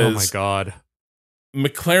anticlimax because oh my god,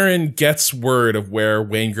 McLaren gets word of where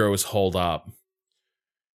Waingro is holed up,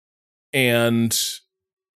 and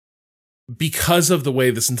because of the way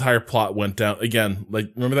this entire plot went down, again, like,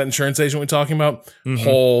 remember that insurance agent we're talking about? Mm-hmm.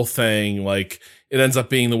 Whole thing, like, it ends up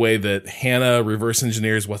being the way that Hannah reverse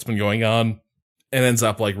engineers what's been going on and ends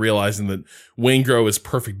up, like, realizing that Waingro is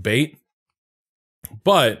perfect bait.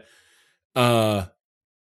 But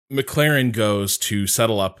McLaren goes to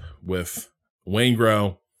settle up with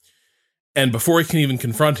Waingro, and before he can even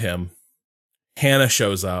confront him, Hannah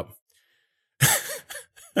shows up.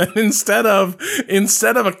 And instead of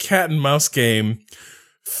a cat and mouse game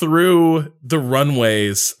through the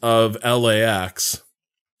runways of LAX,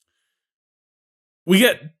 we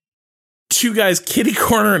get two guys kitty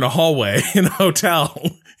corner in a hallway in a hotel,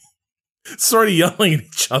 sort of yelling at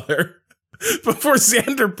each other before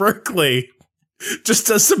Xander Berkeley just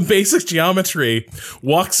does some basic geometry,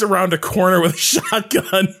 walks around a corner with a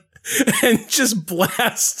shotgun, and just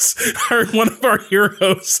blasts one of our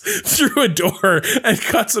heroes through a door and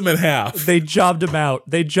cuts him in half. they jobbed him out.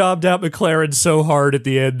 They jobbed out McLaren so hard at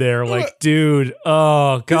the end there. Like, dude,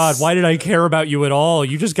 oh god, why did I care about you at all?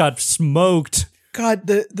 You just got smoked. God,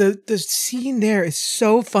 the scene there is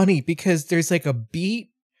so funny because there's like a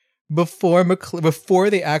beat before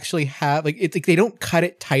they actually have, like, it's like they don't cut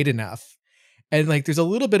it tight enough, and like there's a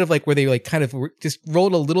little bit of like where they like kind of just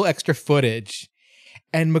rolled a little extra footage.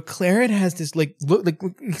 And McLaren has this like look, like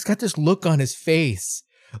he's got this look on his face,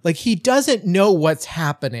 like he doesn't know what's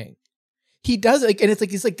happening. He does, like, and it's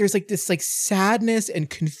like there's like this like sadness and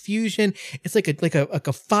confusion. It's like a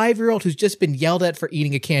 5-year-old who's just been yelled at for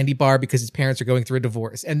eating a candy bar because his parents are going through a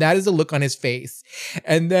divorce, and that is the look on his face.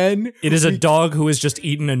 And then it is a dog who has just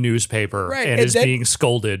eaten a newspaper, right, and is being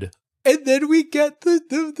scolded. And then we get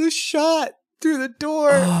the shot through the door.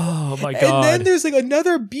 Oh my god! And then there's like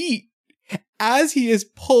another beat as he is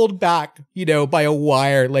pulled back, you know, by a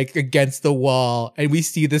wire, like against the wall, and we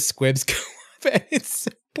see the squibs go up, and it's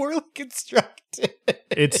so poorly constructed.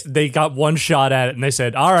 They got one shot at it, and they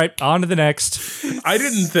said, "All right, on to the next." I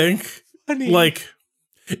didn't think, like,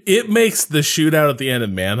 It makes the shootout at the end of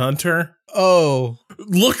Manhunter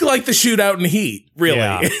look like the shootout in Heat. Really,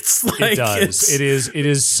 it's like it does. It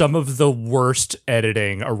is some of the worst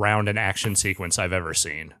editing around an action sequence I've ever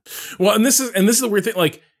seen. Well, and this is the weird thing.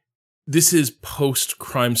 Like, this is post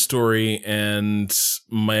Crime Story and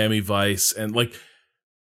Miami Vice, and like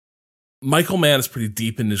Michael Mann is pretty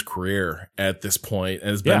deep in his career at this point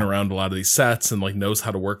and has been around a lot of these sets and like knows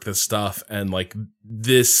how to work this stuff. And like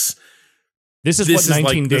this is what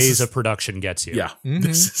 19 days of production gets you. Yeah. Mm-hmm.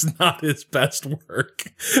 This is not his best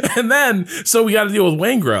work. And then, so we got to deal with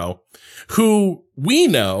Waingro, who we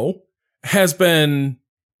know has been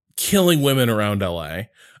killing women around LA.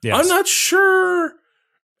 Yes. I'm not sure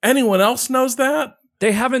anyone else knows that.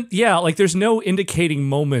 They haven't, like there's no indicating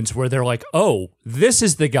moments where they're like, oh, this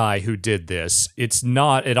is the guy who did this. It's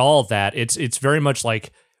not at all that. It's very much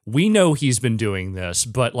like, we know he's been doing this,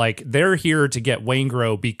 but like they're here to get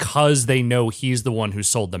Waingro because they know he's the one who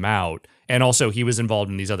sold them out. And also he was involved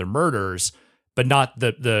in these other murders, but not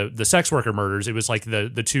the sex worker murders. It was like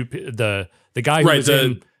the guy who was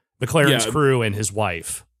in McLaren's crew and his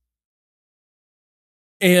wife.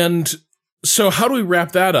 And so how do we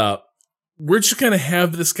wrap that up? We're just going to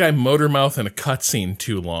have this guy motor mouth in a cutscene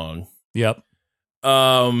too long. Yep.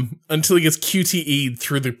 Until he gets QTE'd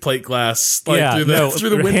through the plate glass, through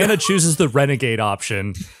the window. Hannah chooses the renegade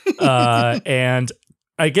option. And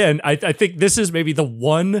again, I think this is maybe the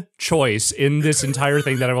one choice in this entire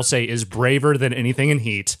thing that I will say is braver than anything in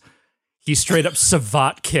Heat. He straight up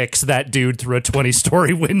savate kicks that dude through a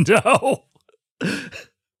 20-story window.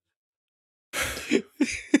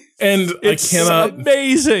 And it's I cannot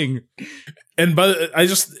amazing. And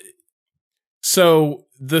so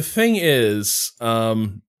the thing is,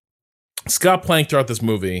 Scott Plank throughout this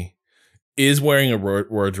movie is wearing a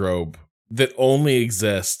wardrobe that only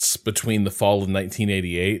exists between the fall of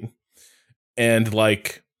 1988 and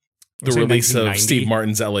like the release of Steve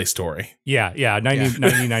Martin's LA Story. Yeah,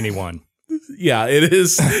 1991. Yeah, it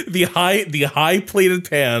is the high pleated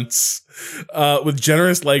pants with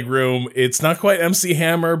generous leg room. It's not quite MC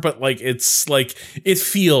Hammer, but like it's like it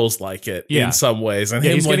feels like it in some ways. And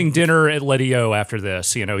he's getting dinner at Letty O after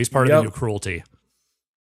this. You know, he's part of the new Cruelty.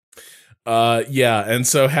 And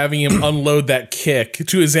so having him unload that kick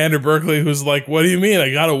to Xander Berkeley, who's like, "What do you mean? I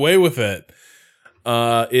got away with it."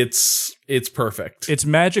 It's perfect. It's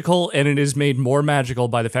magical, and it is made more magical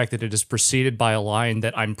by the fact that it is preceded by a line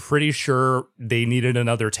that I'm pretty sure they needed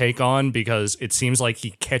another take on, because it seems like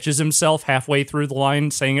he catches himself halfway through the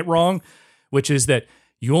line saying it wrong, which is that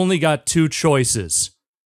you only got two choices.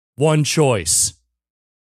 One choice.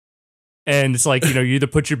 And it's like, you know, you either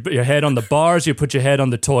put your head on the bars, you put your head on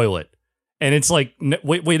the toilet. And it's like,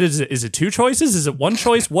 wait, is it two choices? Is it one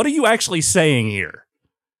choice? What are you actually saying here?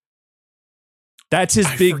 That's his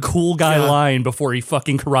cool guy line before he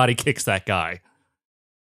fucking karate kicks that guy.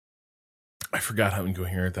 I forgot how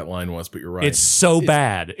incoherent that line was, but you're right. It's so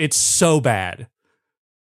bad. It's so bad.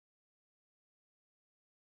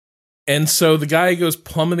 And so the guy goes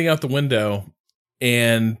plummeting out the window,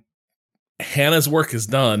 and Hannah's work is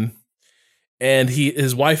done, and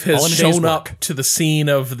his wife has shown up to the scene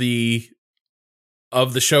of the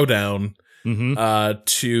showdown. Mm-hmm.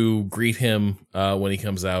 To greet him when he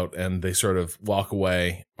comes out, and they sort of walk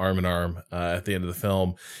away arm in arm at the end of the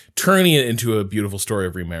film, turning it into a beautiful story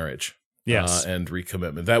of remarriage. Yes. And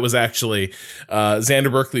recommitment. That was actually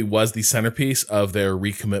Xander Berkeley was the centerpiece of their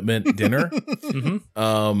recommitment dinner.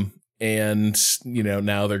 Mm-hmm. And you know,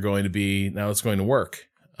 now it's going to work.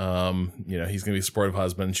 You know, he's going to be a supportive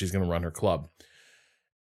husband, and she's going to run her club.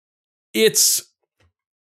 It's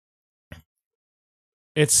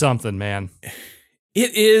something, man.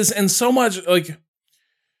 It is, and so much is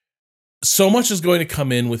going to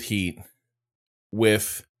come in with Heat,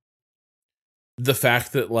 with the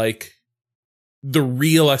fact that like the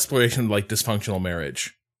real exploration of like dysfunctional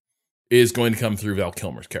marriage is going to come through Val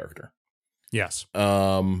Kilmer's character. Yes.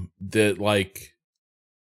 That like,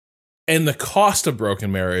 and the cost of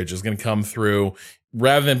broken marriage is going to come through,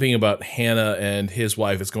 rather than being about Hannah and his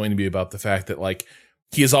wife, it's going to be about the fact that like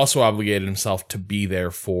he has also obligated himself to be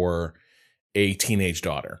there for a teenage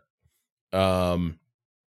daughter. And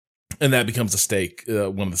that becomes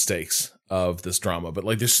one of the stakes of this drama. But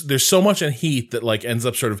like there's so much in Heat that like ends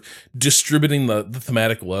up sort of distributing the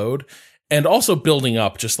thematic load, and also building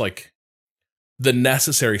up just like the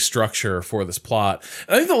necessary structure for this plot.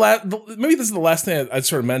 And I think maybe this is the last thing I'd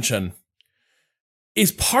sort of mention,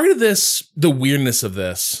 is part of this, the weirdness of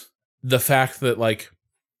this, the fact that like,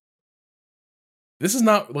 this is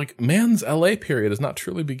not like Mann's LA period has not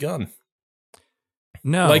truly begun.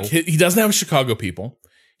 No, like he doesn't have Chicago people.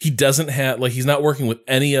 He doesn't have he's not working with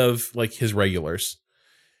any of like his regulars.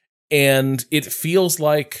 And it feels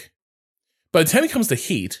like by the time it comes to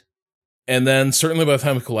Heat, and then certainly by the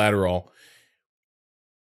time of Collateral,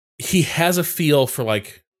 he has a feel for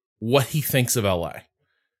like what he thinks of LA,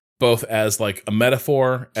 both as like a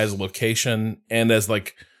metaphor, as a location, and as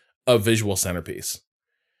like a visual centerpiece.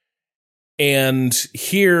 And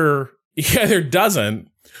here he either doesn't,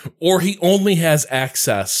 or he only has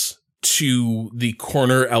access to the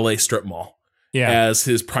corner LA strip mall as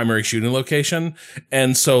his primary shooting location.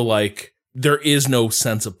 And so like there is no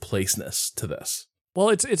sense of placeness to this. Well,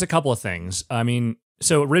 it's a couple of things. I mean,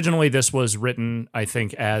 so originally this was written, I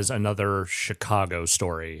think, as another Chicago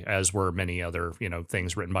story, as were many other,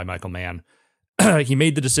 things written by Michael Mann. He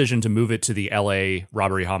made the decision to move it to the LA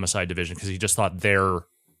robbery homicide division because he just thought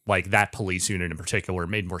that police unit in particular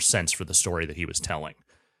made more sense for the story that he was telling.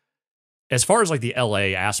 As far as like the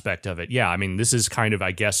LA aspect of it, yeah, I mean, this is kind of,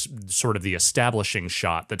 I guess, sort of the establishing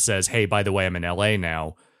shot that says, hey, by the way, I'm in LA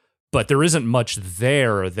now. But there isn't much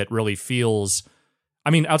there that really feels,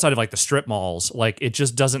 I mean, outside of like the strip malls, like it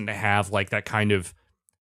just doesn't have like that kind of,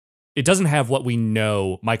 it doesn't have what we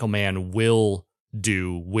know Michael Mann will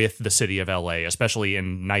do with the city of LA, especially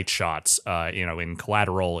in night shots, in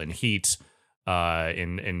Collateral and Heat,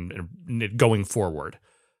 in going forward.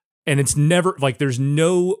 And it's never like there's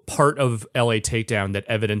no part of LA Takedown that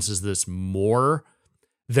evidences this more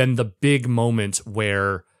than the big moment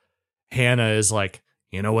where Hannah is like,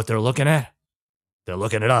 you know what they're looking at? They're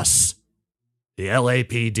looking at us, the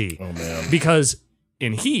LAPD. Oh, man. Because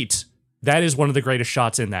in Heat, that is one of the greatest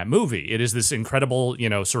shots in that movie. It is this incredible,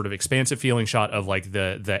 sort of expansive feeling shot of like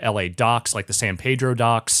the LA docks, like the San Pedro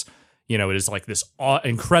docks. It is like this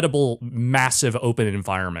incredible, massive open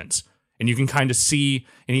environment. And you can kind of see,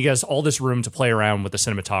 and he has all this room to play around with the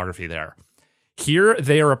cinematography there. Here,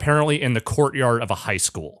 they are apparently in the courtyard of a high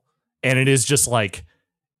school. And it is just like,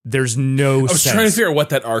 there's no sense. I was trying to figure out what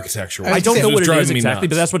that architecture was. I don't know what it is exactly, nuts.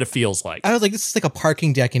 but that's what it feels like. I was like, this is like a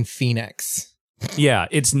parking deck in Phoenix. Yeah,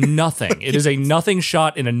 it's nothing. It is a nothing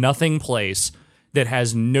shot in a nothing place that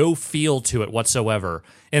has no feel to it whatsoever.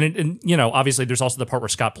 And obviously there's also the part where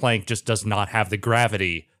Scott Plank just does not have the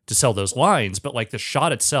gravity to sell those lines, but like the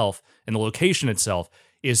shot itself and the location itself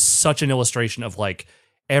is such an illustration of like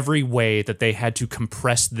every way that they had to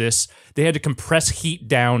compress this. They had to compress Heat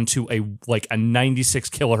down to a 96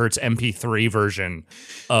 kilohertz MP3 version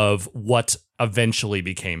of what eventually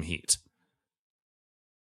became Heat.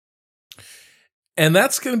 And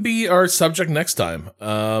that's going to be our subject next time.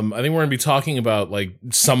 I think we're going to be talking about like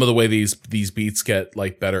some of the way these beats get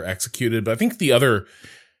like better executed. But I think the other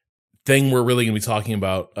thing we're really going to be talking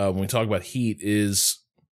about when we talk about Heat is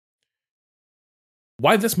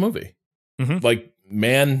why this movie? Mm-hmm. Like,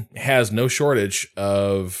 Mann has no shortage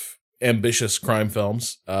of ambitious crime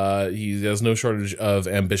films. He has no shortage of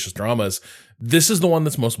ambitious dramas. This is the one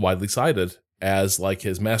that's most widely cited as like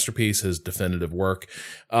his masterpiece, his definitive work.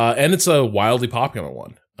 And it's a wildly popular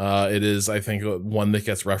one. It is, I think, one that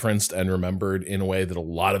gets referenced and remembered in a way that a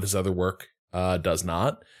lot of his other work does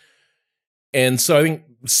not. And so I think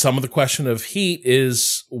some of the question of Heat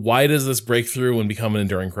is, why does this break through and become an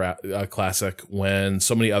enduring classic when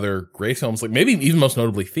so many other great films, like maybe even most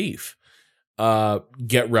notably Thief,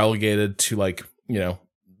 get relegated to like,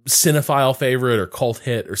 cinephile favorite or cult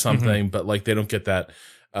hit or something, but like they don't get that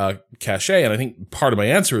cachet. And I think part of my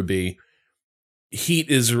answer would be Heat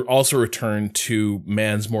is also returned to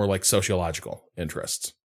Mann's more like sociological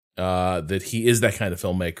interests, that he is that kind of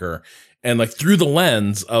filmmaker. And like through the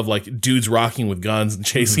lens of like dudes rocking with guns and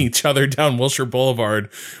chasing each other down Wilshire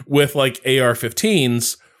Boulevard with like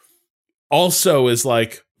AR-15s also is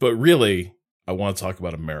like, but really, I want to talk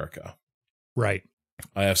about America. Right.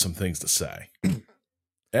 I have some things to say.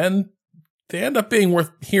 And they end up being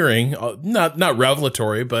worth hearing. Not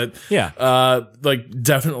revelatory, but like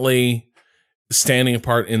definitely standing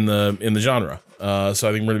apart in the genre. So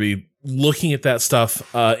I think we're going to be looking at that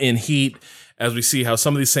stuff in Heat as we see how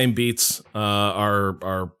some of these same beats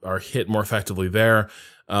are hit more effectively there,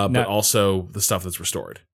 but also the stuff that's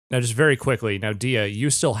restored. Now, just very quickly, Dia, you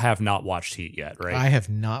still have not watched Heat yet, right? I have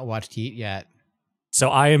not watched Heat yet. So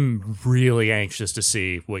I am really anxious to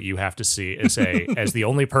see what you have to see as the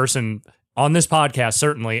only person on this podcast,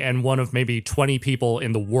 certainly, and one of maybe 20 people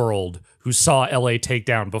in the world who saw LA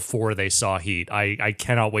Takedown before they saw Heat. I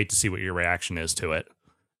cannot wait to see what your reaction is to it.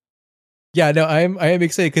 Yeah, no, I am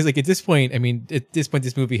excited because like at this point,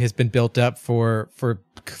 this movie has been built up for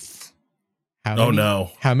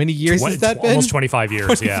how many years has that been? Almost 25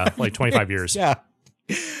 years, yeah, like 25 years. Yeah.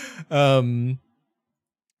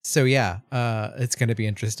 So yeah, it's going to be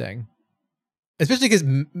interesting, especially because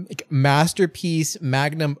masterpiece,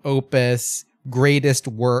 magnum opus, greatest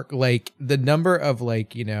work. Like the number of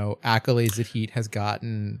like, you know, accolades that Heat has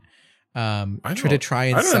gotten. I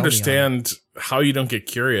don't understand how you don't get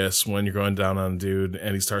curious when you're going down on a dude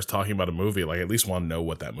and he starts talking about a movie. Like, at least want to know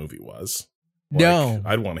what that movie was. Like, no,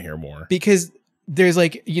 I'd want to hear more, because there's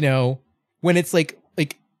like, you know, when it's like,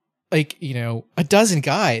 you know, a dozen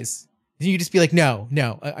guys, you just be like, no,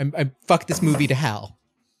 I'm fuck this movie to hell.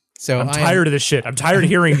 So I'm tired of this shit. I'm tired of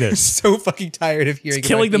hearing this. So fucking tired of hearing. It's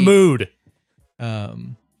killing the mood.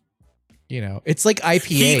 You know, it's like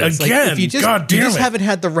IPAs. Like if you just, haven't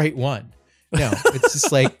had the right one. No, it's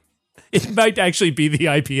just like it might actually be the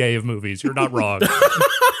IPA of movies. You're not wrong.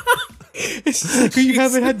 It's just like, you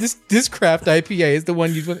haven't had this craft IPA is the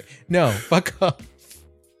one you want. No, fuck off.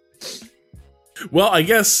 Well, I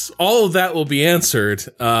guess all of that will be answered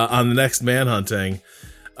on the next Mannhunting.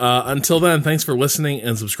 Until then, thanks for listening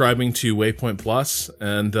and subscribing to Waypoint Plus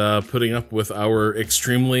and putting up with our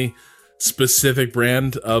extremely specific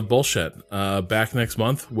brand of bullshit. Back next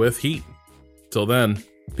month with Heat. Till then,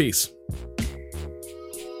 peace.